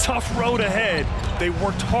 With a tough road ahead, they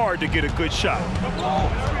worked hard to get a good shot.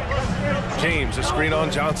 James, a screen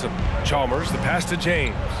on Johnson. Chalmers, the pass to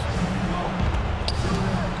James.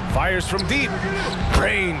 Fires from deep.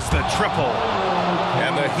 Drains the triple.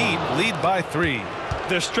 And the Heat lead by 3.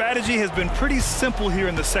 Their strategy has been pretty simple here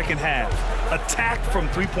in the second half. Attack from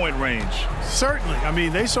three-point range. Certainly. I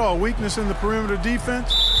mean, they saw a weakness in the perimeter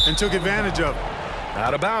defense and took advantage of it.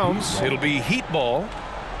 Out of bounds. It'll be Heat ball.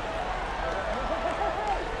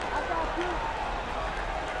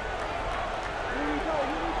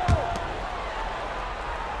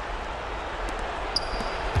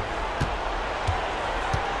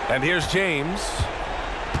 And here's James.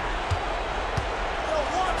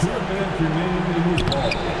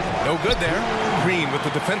 No good there. Green with the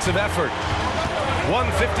defensive effort.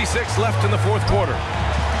 1:56 left in the fourth quarter.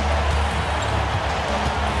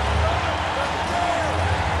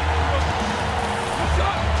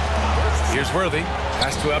 Here's Worthy.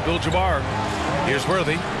 Pass to Abdul-Jabbar. Here's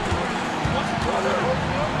Worthy.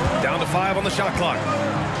 Down to 5 on the shot clock.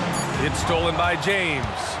 It's stolen by James.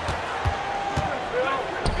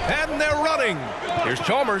 And they're running. Here's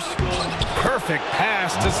Chalmers. Perfect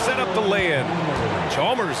pass to set up the lay-in.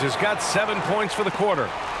 Chalmers has got 7 points for the quarter.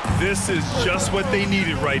 This is just what they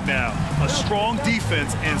needed right now. A strong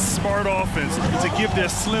defense and smart offense to give their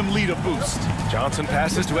slim lead a boost. Johnson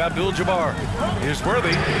passes to Abdul-Jabbar. Here's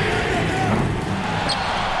Worthy.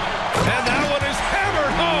 And that one is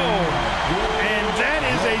hammered home. And that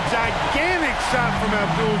is a gigantic shot from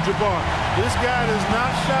Abdul-Jabbar. This guy does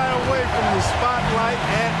not shy away from the spotlight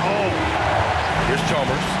at all. Here's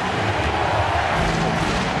Chalmers.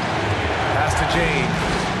 Pass to James.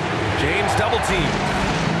 James double team.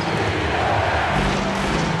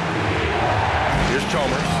 Here's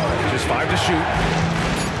Chalmers. Just 5 to shoot.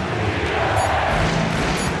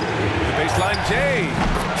 The baseline, Jay.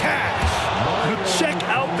 Cash. Check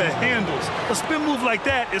out the handles. A spin move like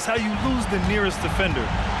that is how you lose the nearest defender.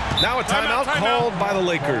 Now a timeout called by the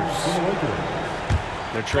Lakers.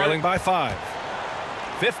 They're trailing by 5.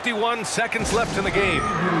 51 seconds left in the game.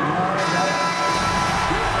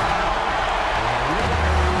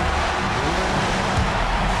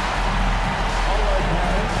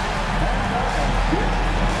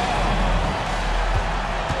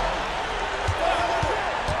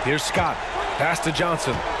 Here's Scott. Pass to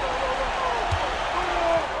Johnson.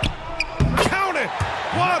 Count it!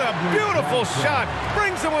 What a beautiful shot.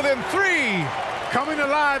 Brings them within 3. Coming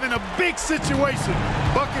alive in a big situation.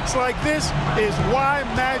 Buckets like this is why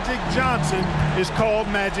Magic Johnson is called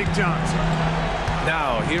Magic Johnson.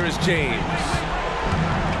 Now, here is James.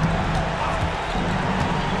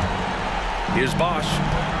 Here's Bosch.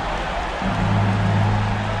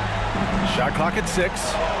 Shot clock at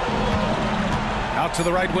 6. Out to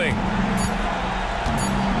the right wing.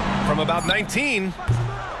 From about 19.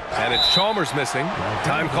 And it's Chalmers missing.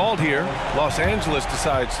 Time called here. Los Angeles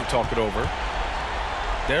decides to talk it over.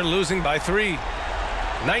 They're losing by 3.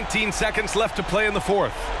 19 seconds left to play in the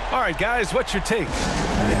fourth. All right, guys, what's your take?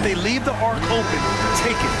 If they leave the arc open,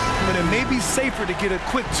 take it. But it may be safer to get a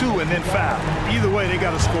quick 2 and then foul. Either way, they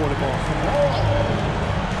got to score the ball.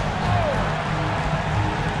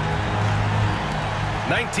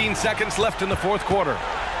 19 seconds left in the fourth quarter.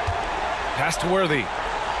 Pass to Worthy.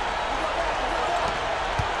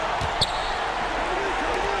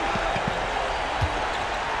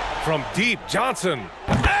 From deep, Johnson.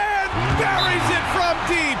 And buries it from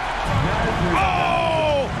deep.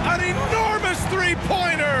 Oh, an enormous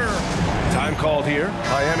three-pointer. Time called here.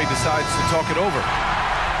 Miami decides to talk it over.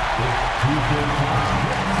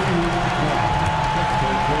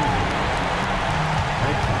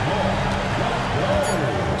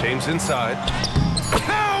 James inside.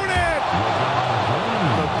 Count it!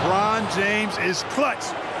 LeBron James is clutch.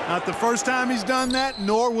 Not the first time he's done that,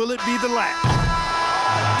 nor will it be the last.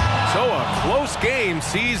 So a close game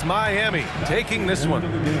sees Miami taking this one.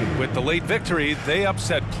 With the late victory, they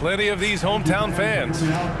upset plenty of these hometown fans.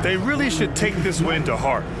 They really should take this win to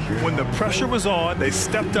heart. When the pressure was on, they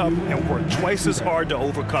stepped up and worked twice as hard to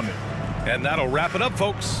overcome it. And that'll wrap it up,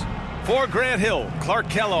 folks. For Grant Hill, Clark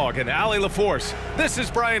Kellogg, and Allie LaForce, this is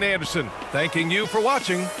Brian Anderson thanking you for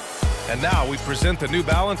watching. And now we present the New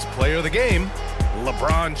Balance Player of the Game,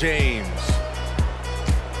 LeBron James.